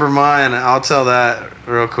 I remember mine. I'll tell that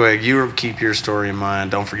real quick. You keep your story in mind.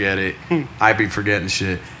 Don't forget it. I be forgetting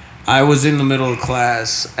shit. I was in the middle of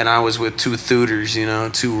class, and I was with two tutors, you know,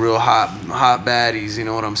 two real hot baddies, you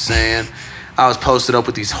know what I'm saying? I was posted up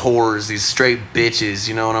with these whores, these straight bitches,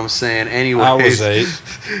 you know what I'm saying? Anyway, I was 8.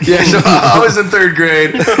 Yeah, so I was in third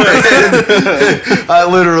grade. And I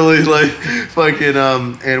literally like fucking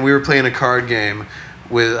and we were playing a card game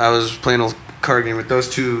I was playing a card game with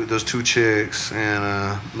those two chicks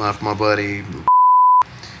and my buddy,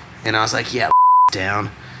 and I was like, yeah,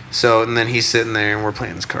 down. So and then he's sitting there and we're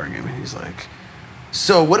playing this card game and he's like,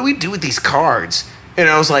 so what do we do with these cards? And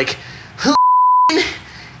I was like,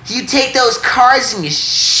 You take those cards and you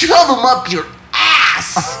shove them up your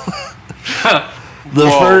ass. The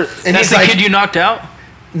first. and That's he's the like, kid you knocked out.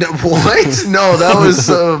 No, what? No, that was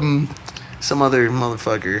some other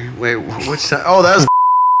motherfucker. Wait, which time? Oh, that was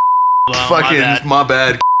Well, fucking my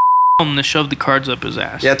bad. Told him to shove the cards up his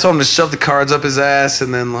ass. Yeah, I told him to shove the cards up his ass,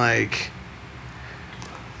 and then like,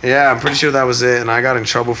 yeah, I'm pretty sure that was it, and I got in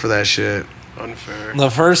trouble for that shit. Unfair. The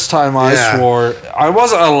first time I Yeah. swore, I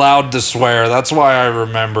wasn't allowed to swear. That's why I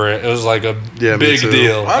remember it. It was like a Yeah, me big too.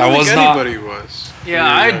 deal. I don't was think not. anybody was. Yeah, when we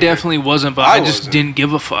I were younger. definitely wasn't, but I I just wasn't. didn't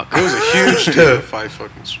give a fuck. It was a huge deal if I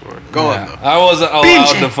fucking swore. Go on Yeah, though. I wasn't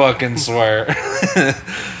allowed to fucking swear.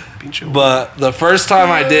 Pinche But the first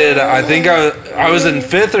time I did, I think I was in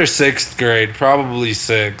 5th or 6th grade, probably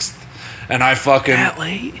 6th, and I fucking That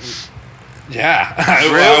late? yeah, I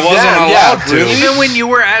Really? wasn't Yeah, allowed to. really? Even when you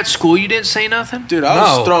were at school, you didn't say nothing? Dude, I No,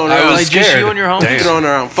 was throwing I around. was Like just scared. you and your homies? Damn. Throwing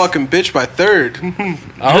around fucking bitch by third.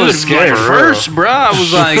 I was Dude, scared. like, first, bro, I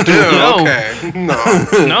was like, dude, no, Okay.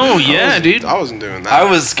 No. no, yeah, dude. I wasn't doing that. I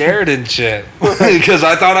was scared and shit because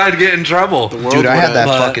I thought I'd get in trouble. Dude, I had that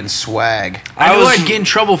But- fucking swag. I knew was- I'd get in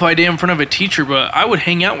trouble if I did in front of a teacher, but I would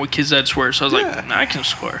hang out with kids that swear, so I was Yeah. like, nah, I can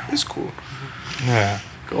swear. It's cool. Yeah.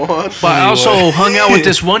 Go on. But I also Anyway. hung out with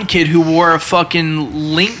this one kid who wore a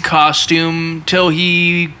fucking Link costume till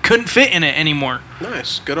he couldn't fit in it anymore,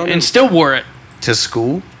 Nice. Good on him. and still wore it. To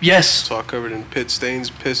school? Yes. It's all covered in pit stains,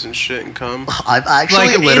 piss and shit and cum. I've actually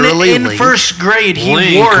Like literally in linked- first grade, he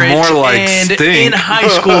Link, wore it, more like and stink. in high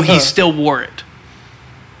school, he still wore it.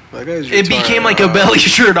 That guy's It became like a belly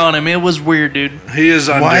shirt on him. It was weird, dude. He is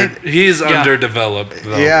What? underdeveloped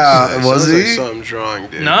though. Yeah, was Like he? something's wrong,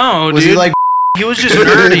 dude. No, Was dude. he like? He was just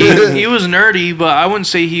nerdy. He was nerdy, but I wouldn't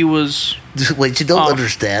say he was. What you don't Oh.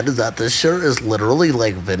 understand is that this shirt is literally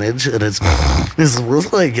like vintage and it's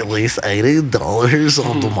worth like at least $80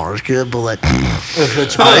 on the market, but like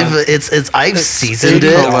I've seasoned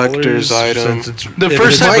it. Collector's item. The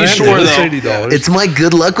first time you swore, though. It's my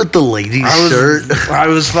good luck with the ladies shirt. I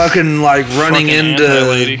was fucking like running Fucking into.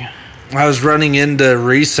 anti-lady. I was running into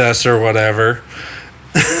recess or whatever.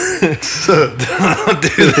 Don't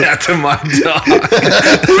do that to my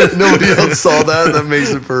dog. Nobody else saw that. That makes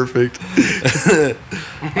it perfect.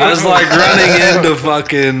 I was like running into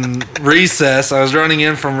fucking recess. I was running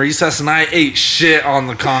in from recess and I ate shit on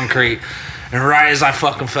the concrete. And right as I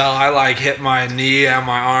fucking fell, I like hit my knee and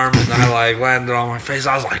my arm, and I like landed on my face.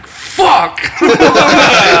 I was like, "Fuck!"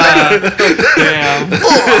 Damn.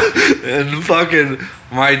 And fucking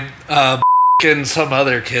my and some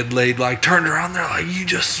other kid laid like turned around. They're like, "You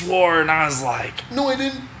just swore," and I was like, No, I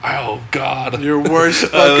didn't. "Oh God." Your worst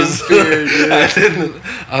fucking fear, dude. I didn't.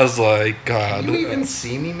 I was like, God, You even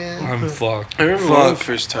see me, man? I'm fucked. I remember one of the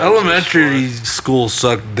first times. Elementary school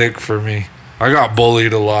sucked dick for me. I got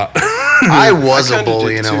bullied a lot. I was I a kinda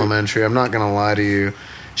bully did in too. elementary. I'm not gonna lie to you.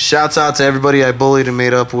 Shouts out to everybody I bullied and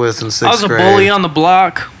made up with in sixth I was a grade. bully on the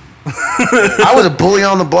block. I was a bully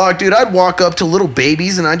on the block, dude. I'd walk up to little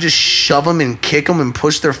babies and I'd just shove them and kick them and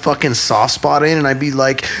push their fucking soft spot in, and I'd be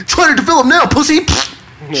like, "Try to develop now, pussy."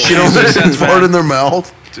 Shit on them and fart in their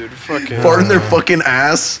mouth, Dude, fucking. fart in their fucking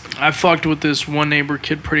ass. I fucked with this one neighbor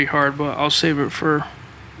kid pretty hard, but I'll save it for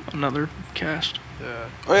another cast.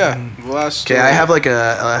 Oh, yeah. The last Okay, I have like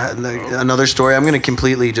another story. I'm gonna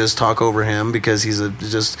completely just talk over him because he's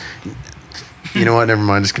just. You know what? Never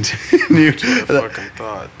mind. Just continue. fucking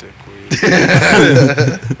thought, dickweed.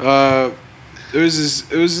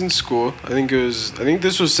 It was in school. I think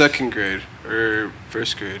this was second grade or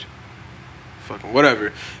first grade. Fucking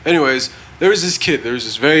whatever. Anyways, there was this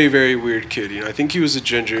very, very weird kid. You know, I think he was a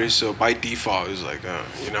ginger, so by default it was like,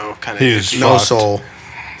 kind of. He was No soul.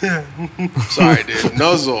 Sorry, dude,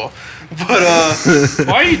 no soul. But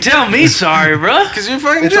Why are you telling me sorry, bro? because you're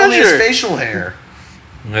fucking It's only his ginger, facial hair.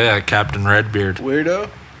 Yeah, Captain Redbeard. weirdo.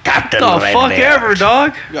 Captain The Red fuck Bear. ever,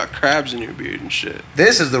 dog. You got crabs in your beard and shit.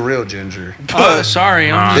 This is the real ginger. Oh,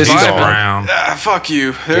 sorry, I'm This just is vibing. brown. Ah, fuck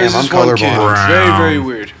you. There's Damn, this I'm one kid. colorblind. Very, Brown. very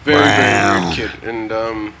weird. Very, very Brown. weird kid.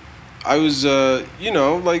 And I was, I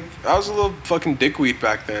was a little fucking dickweed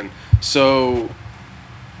back then. So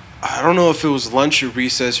I don't know if it was lunch or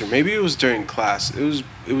recess or maybe it was during class. It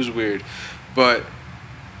was weird, but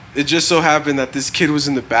it just so happened that this kid was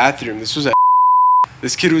in the bathroom.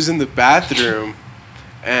 This kid was in the bathroom,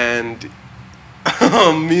 and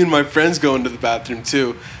me and my friends go into the bathroom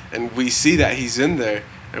too, and we see that he's in there,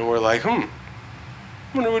 and we're like, wonder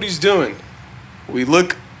what he's doing. We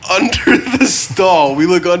look under the stall.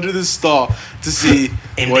 To see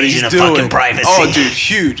what he's Invasion of doing. fucking privacy. Oh, dude,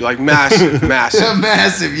 huge, like massive.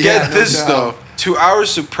 Massive, yeah. Get this though. To our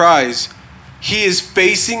surprise, he is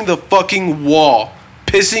facing the fucking wall,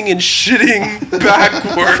 pissing and shitting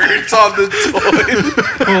backwards on the toilet.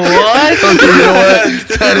 What? You know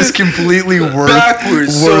what? That is completely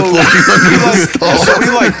Backwards. So, worth looking under the stall. so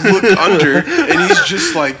we look under, and he's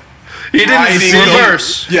just like He didn't riding see the-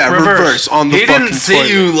 Reverse. Yeah, reverse on the He fucking didn't see toilet.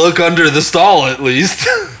 you look under the stall at least.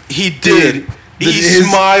 He did. He his-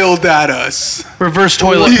 smiled at us. Reverse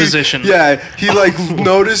toilet He- position. Yeah, he like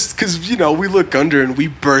noticed because we look under and we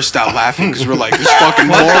burst out laughing because we're like, this fucking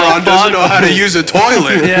moron doesn't know how to use a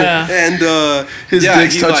toilet. Yeah. And His yeah,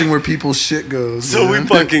 dick's he, touching like- where people's shit goes. So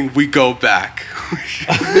man. we go back.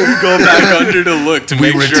 we go back under to look to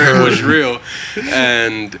We make sure it was return. real.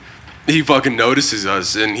 And he fucking notices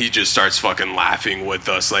us and he just starts fucking laughing with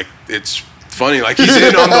us like it's funny. Like he's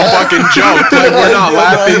in on the fucking joke. Like we're not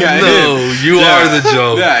laughing at No, him. you are the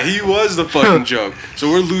joke. Yeah, he was the fucking joke. So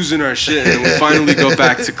we're losing our shit and we finally go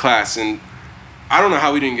back to class and I don't know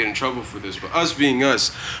how we didn't get in trouble for this, but us being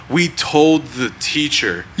us, we told the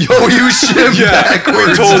teacher. Yo, you shit We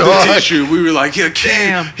backwards, told dog. the teacher, we were like, yeah, kid,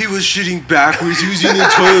 Damn. he was shitting backwards. He was using the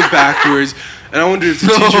toilet backwards. And I wonder if the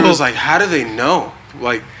teacher was like, how do they know?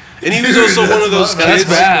 Like, and he was also one of those That's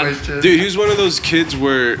kids. bad. Dude, he was one of those kids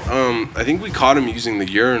where I think we caught him using the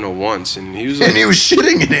urinal once, and he was like, And he was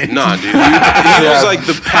shitting in it. nah, dude. He was like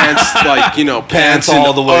the pants, like, Pants and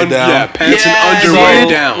all the way down. Yeah, pants Yeah, and underwear so,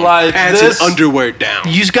 down. like, Pants this- and underwear down.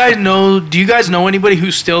 Do you guys know anybody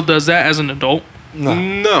who still does that as an adult?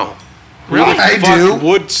 No. Really? I Fuck do.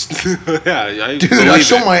 would. Yeah, I Dude, believe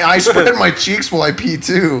I spread my cheeks while I pee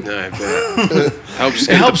too. Yeah, I bet. helps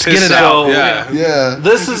It helps the get piss it out. Yeah. Yeah.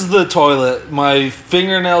 This is the toilet. My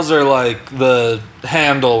fingernails are like the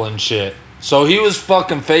handle and shit. So he was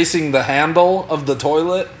fucking facing the handle of the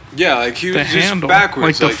toilet. Yeah, like he was The just handle,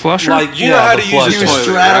 backwards. like the flusher. Like You know how to use a flusher. He was toilet,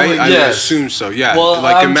 straddling- right? I Yes. assume so. Yeah. Well,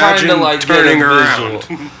 like I'm imagine trying to like turning get a around.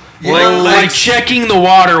 visual. like checking the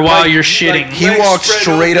water while you're shitting. He Legs walked spread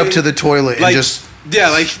straight up open. to the toilet and Like just. yeah,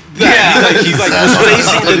 like that. He was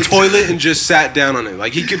facing the toilet and just sat down on it.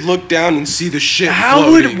 Like he could look down and see the shit. How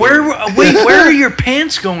floating. where are your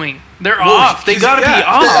pants going? They're off. They he's- gotta yeah, be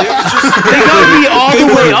off. it was just- They gotta be all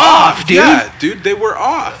the way off, dude. Yeah, dude, they were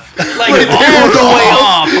off. Like all the way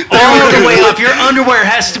off. all the way up. Your underwear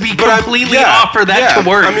has to be completely off for that to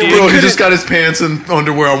work. I mean, dude. Bro, he just got his pants and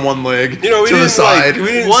underwear on one leg You know, we to the didn't side. like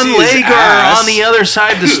we didn't One see his leg or ass. on the other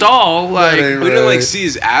side of the stall. Like, ain't We didn't like right. see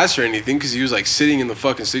his ass or anything because he was like sitting in the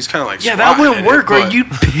fucking. So he's kind of like yeah, that squatting wouldn't in it, work, or but you'd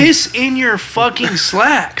piss in your fucking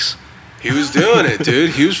slacks. He was doing it,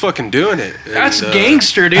 dude. He was fucking doing it. And, That's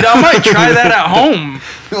gangster, dude. I might try that at home.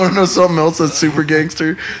 You want to know something else that's super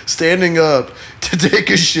gangster? Standing up to take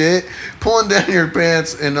a shit, pulling down your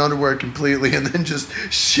pants and underwear completely, and then just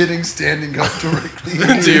shitting standing up directly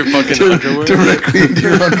Into your fucking underwear? Directly into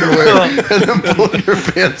your underwear, and then pulling your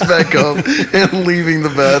pants back up and leaving the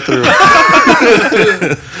bathroom.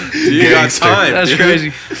 You ain't got time. That's dude.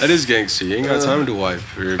 crazy. That is gangster. You ain't got time to wipe.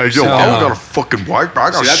 Or Hey, yo, I don't got a fucking wipe.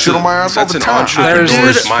 I got See, that's shit on my ass all that's the an time. entrepreneur.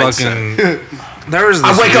 There's this mindset. fucking. There was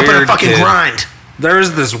this I wake up in a weird fucking kid. grind. There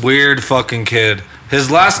was this weird fucking kid.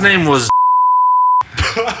 His last name was.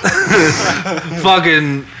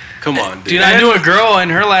 fucking. Come on, dude. Dude, I knew a girl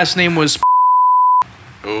and her last name was.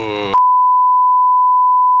 Ooh.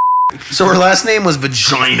 So her last name was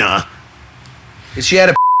Vagina. She had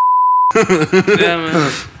a. Yeah,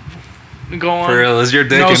 man. Go on. For real, is your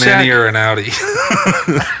dick No an sack. innie or an outie?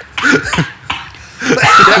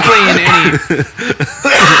 Definitely an any.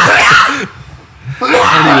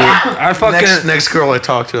 I fucking. Next girl I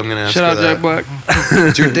talk to, I'm gonna ask Shout her out that. Jack Black.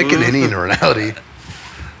 Is your dick an innie or an outie?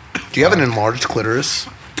 Do you have an enlarged clitoris?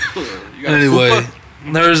 Anyway,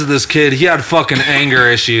 there was this kid. He had fucking anger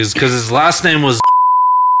issues because his last name was.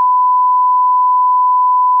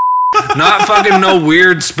 Not fucking no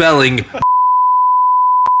weird spelling.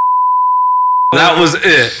 That was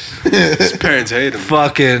it. His parents hate him.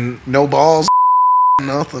 Fucking. No balls,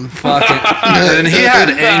 nothing. Fucking. And he had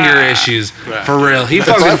anger issues. For real. He If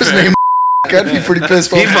I fucking. was named I'd be pretty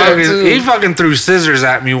pissed off. He fucking threw scissors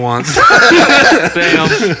at me once. Damn.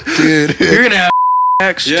 Dude. You're gonna have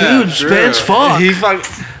X, Yeah, dude. sure. Spence, fuck. He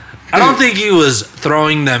I don't think he was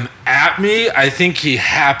throwing them at me. I think he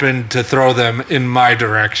happened to throw them in my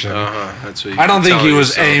direction. That's what you I don't think tell he was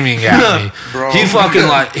yourself. aiming at me. He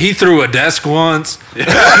fucking he threw a desk once. Dude,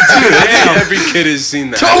 every kid has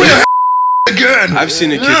seen that. Oh, yeah. Again. I've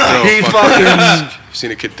seen a kid throw. He a fucking- I've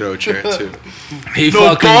seen a kid throw a chair too. He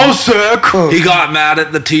fucking. He got mad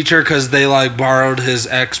at the teacher because they like borrowed his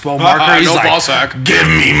expo marker. He's no like, ball sack. "Give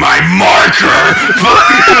me my marker!"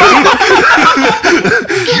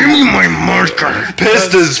 Give me my marker.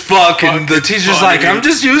 Pissed as fuck, and the teacher's funny. like, "I'm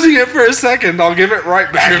just using it for a second. I'll give it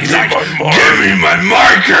right back." He's like, "Give me my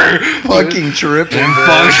marker!" Fucking tripping. And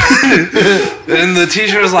bro. and the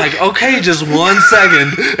teacher was like, "Okay, just 1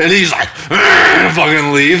 second," and he's like,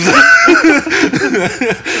 fucking leaves.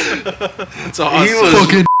 That's awesome. He was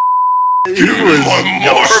Fucking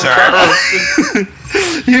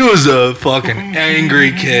he was a fucking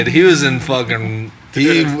angry kid. He was in fucking.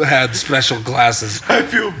 He had special classes. I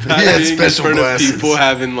feel bad He had being special in front glasses. of people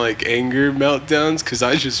having like anger meltdowns because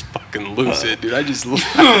I just fucking lose it, dude. I just lose.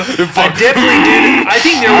 I definitely did. I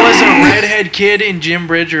think there was a redhead kid in Jim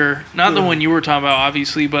Bridger, not the one you were talking about,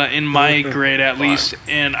 obviously, but in my grade at least.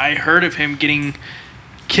 And I heard of him getting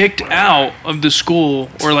kicked out of the school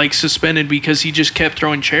or like suspended because he just kept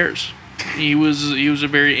throwing chairs. He was a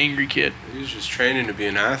very angry kid. He was just training to be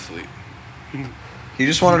an athlete. He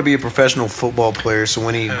just wanted to be a professional football player, so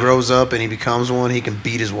when he grows up and he becomes one, he can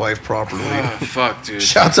beat his wife properly. Oh, fuck, dude.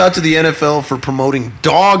 Shouts out to the NFL for promoting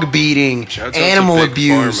dog beating, Shouts out to animal Big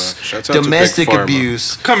abuse, Pharma. Shouts out to domestic Big Pharma.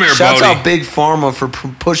 abuse. Come here, Shouts Bodie. out Big Pharma for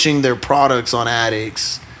pushing their products on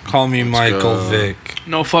addicts. Call me Michael go. Vick.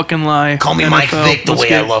 No fucking lie. Call me NFL, Mike Vick the let's way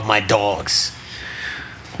get- I love my dogs.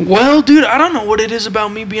 Well, dude, I don't know what it is about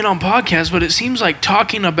me being on podcasts, but it seems like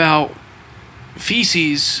talking about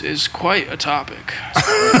feces is quite a topic.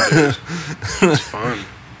 It's fun.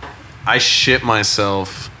 I shit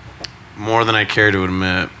myself more than I care to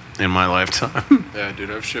admit in my lifetime. Yeah, dude,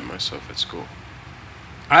 I've shit myself at school.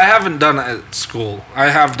 I haven't done it at school. I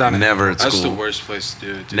have done it. Never at That's the school. worst place to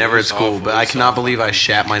do it, dude. Never at It's school, awful. but I It's cannot awful. believe I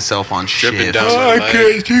shat myself on Dripping shift. down my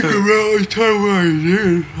leg. think about the time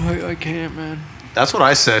I did. I can't, man. That's what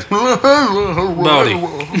I said. Bodie.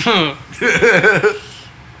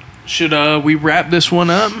 Should we wrap this one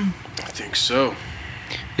up? I think so.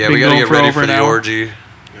 Yeah, Been we gotta going get for ready over for an the hour. orgy.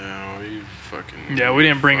 No, you fucking. Yeah, we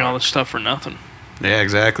didn't bring all this stuff for nothing. Yeah,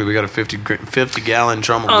 exactly. We got a 50-gallon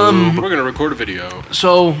drum of lube. We're gonna record a video.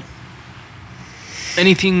 So,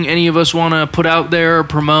 anything any of us want to put out there or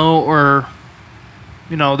promote, or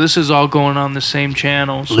this is all going on the same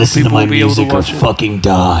channel, so Listen to people my will be able to music or watch it. fucking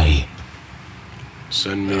die.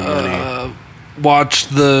 Send me money. Watch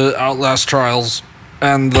the Outlast trials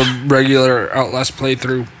and the regular Outlast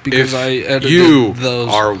playthrough because If I edited you those.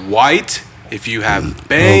 are white if you have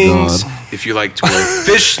bangs, God. if you like to wear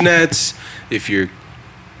fishnets, if you're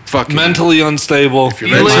fucking Mentally unstable. if you're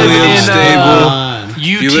You mentally live in, unstable,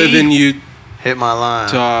 if you live in Hit my line.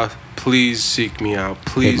 Utah, please seek me out.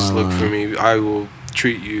 Please my look for line. me. I will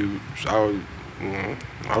treat you.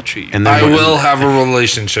 I'll treat you. And then I when- will have a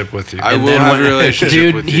relationship with you. I and will then have when- a relationship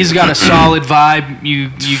Dude, with you. he's got a solid vibe. You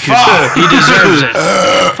could. He deserves it.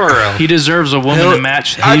 For real. He deserves a woman to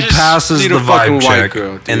match. I He just passes need the a fucking vibe white check.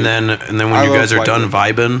 girl, dude. And then when I you guys love are done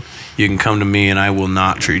white vibing, you can come to me and I will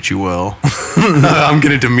not treat you well. I'm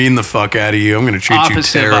gonna demean the fuck out of you. I'm gonna treat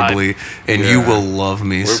Opposite you terribly, and you Yeah. will love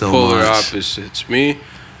me we're so polar much. opposites. Me,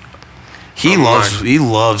 He I'm loves mine. he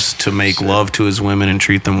loves to make love to his women and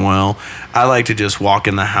treat them well. I like to just walk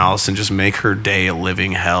in the house and just make her day a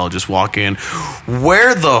living hell. Just walk in.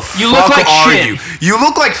 Where the You fuck look like are shit. you? You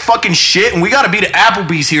look like fucking shit, and we gotta be to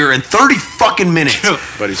Applebee's here in 30 fucking minutes.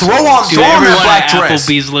 But he's Throw so- on Dude, throw on everyone that black at dress.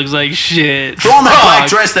 Applebee's looks like shit. Throw on that black Fuck.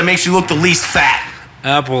 dress that makes you look the least fat.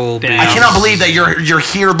 Apple. Damn. I cannot believe that you're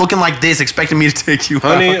here looking like this, expecting me to take you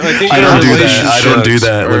honey, out. I think I your don't do that. relationship- I don't do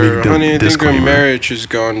that. Let me Or, honey, I think our disclaimer. marriage has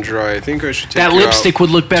gone dry. I think I should take That you lipstick out would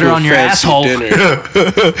look better to a on your fancy asshole. dinner.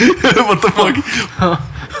 What the fuck?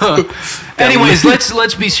 Anyways,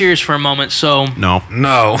 let's be serious for a moment. So No.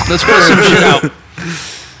 No. let's put some shit out.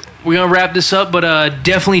 We're gonna wrap this up, but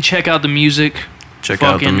definitely check out the music. Check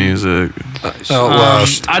out the Fucking- music.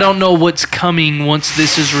 Outlast. I don't know what's coming once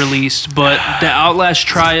this is released, but the Outlast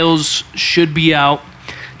Trials should be out.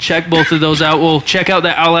 Check both of those out. Well, check out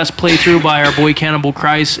the Outlast playthrough by our boy Cannibal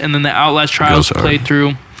Christ, and then the Outlast Trials Goes hard.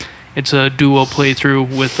 playthrough. It's a duo playthrough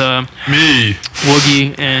with Me.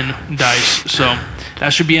 Woogie and Dice. So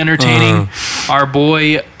that should be entertaining. Our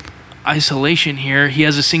boy Isolation here, he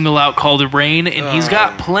has a single out called Rain, and he's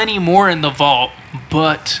got plenty more in the vault.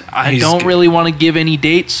 But I He's don't good. really want to give any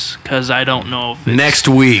dates because I don't know if it's, Next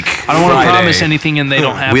week. I don't want to Friday. promise anything and they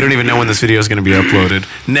don't have. We don't even know when this video is going to be uploaded.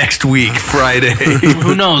 Next week, Friday.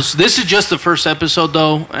 Who knows? This is just the first episode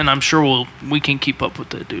though, and I'm sure we can keep up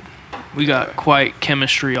with it, dude. We got quite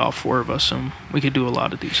chemistry, all four of us, and we could do a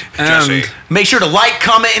lot of these. And Make sure to like,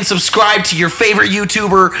 comment, and subscribe to your favorite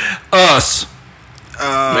YouTuber, us.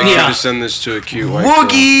 Make sure Yeah. to send this to a cute white girl.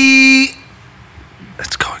 Woogie.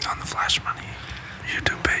 It's going on the Flash Money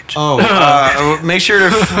YouTube page. Make sure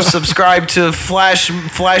to subscribe to Flash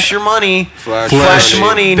Your Money. Flash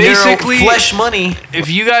Money. Basically- Flesh Money. If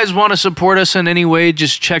you guys want to support us in any way,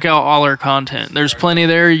 just check out all our content. There's plenty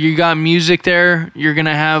there. You got music there. You're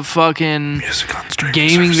gonna have fucking Music on streaming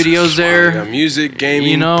gaming services. videos We there. got music, gaming,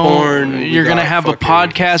 You know, porn. we you're gonna got have a fucking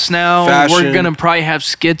podcast now. fashion. We're gonna probably have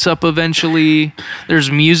skits up eventually. There's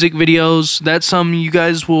music videos. That's something you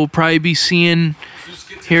guys will probably be seeing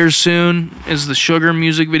here soon. Is the Sugar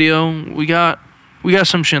music video? We got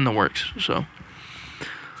some shit in the works. So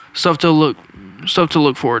stuff to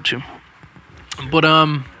look forward to. But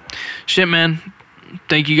shit, man.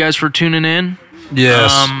 Thank you guys for tuning in.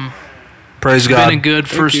 Yes. Praise It's God. been a good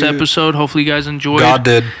first you. episode. Hopefully, you guys enjoyed. God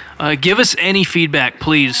did. Give us any feedback,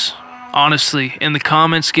 please. Honestly, in the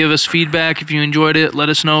comments, give us feedback if you enjoyed it. Let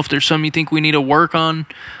us know if there's something you think we need to work on.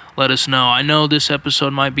 Let us know. I know this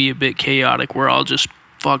episode might be a bit chaotic. We're all just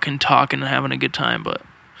fucking talking and having a good time, but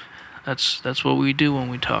that's what we do when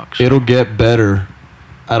we talk. So. It'll get better.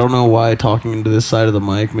 I don't know why talking into this side of the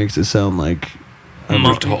mic makes it sound like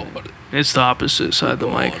It's the opposite side of the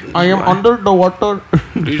mic. I am under the water.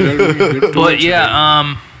 But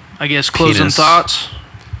yeah, I guess closing Penis. thoughts.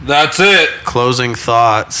 That's it. Closing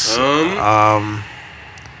thoughts. I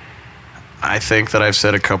think that I've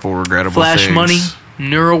said a couple regrettable Flash things. Money,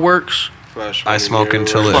 NeuroWorks. Flash I money, smoke mirror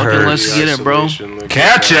until it work, hurts. Let's get it, bro. isolation, look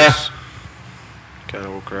Catch at ya. us.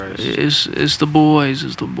 Cannibal Christ. It's the boys.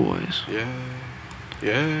 It's the boys. Yeah.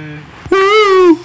 Yeah.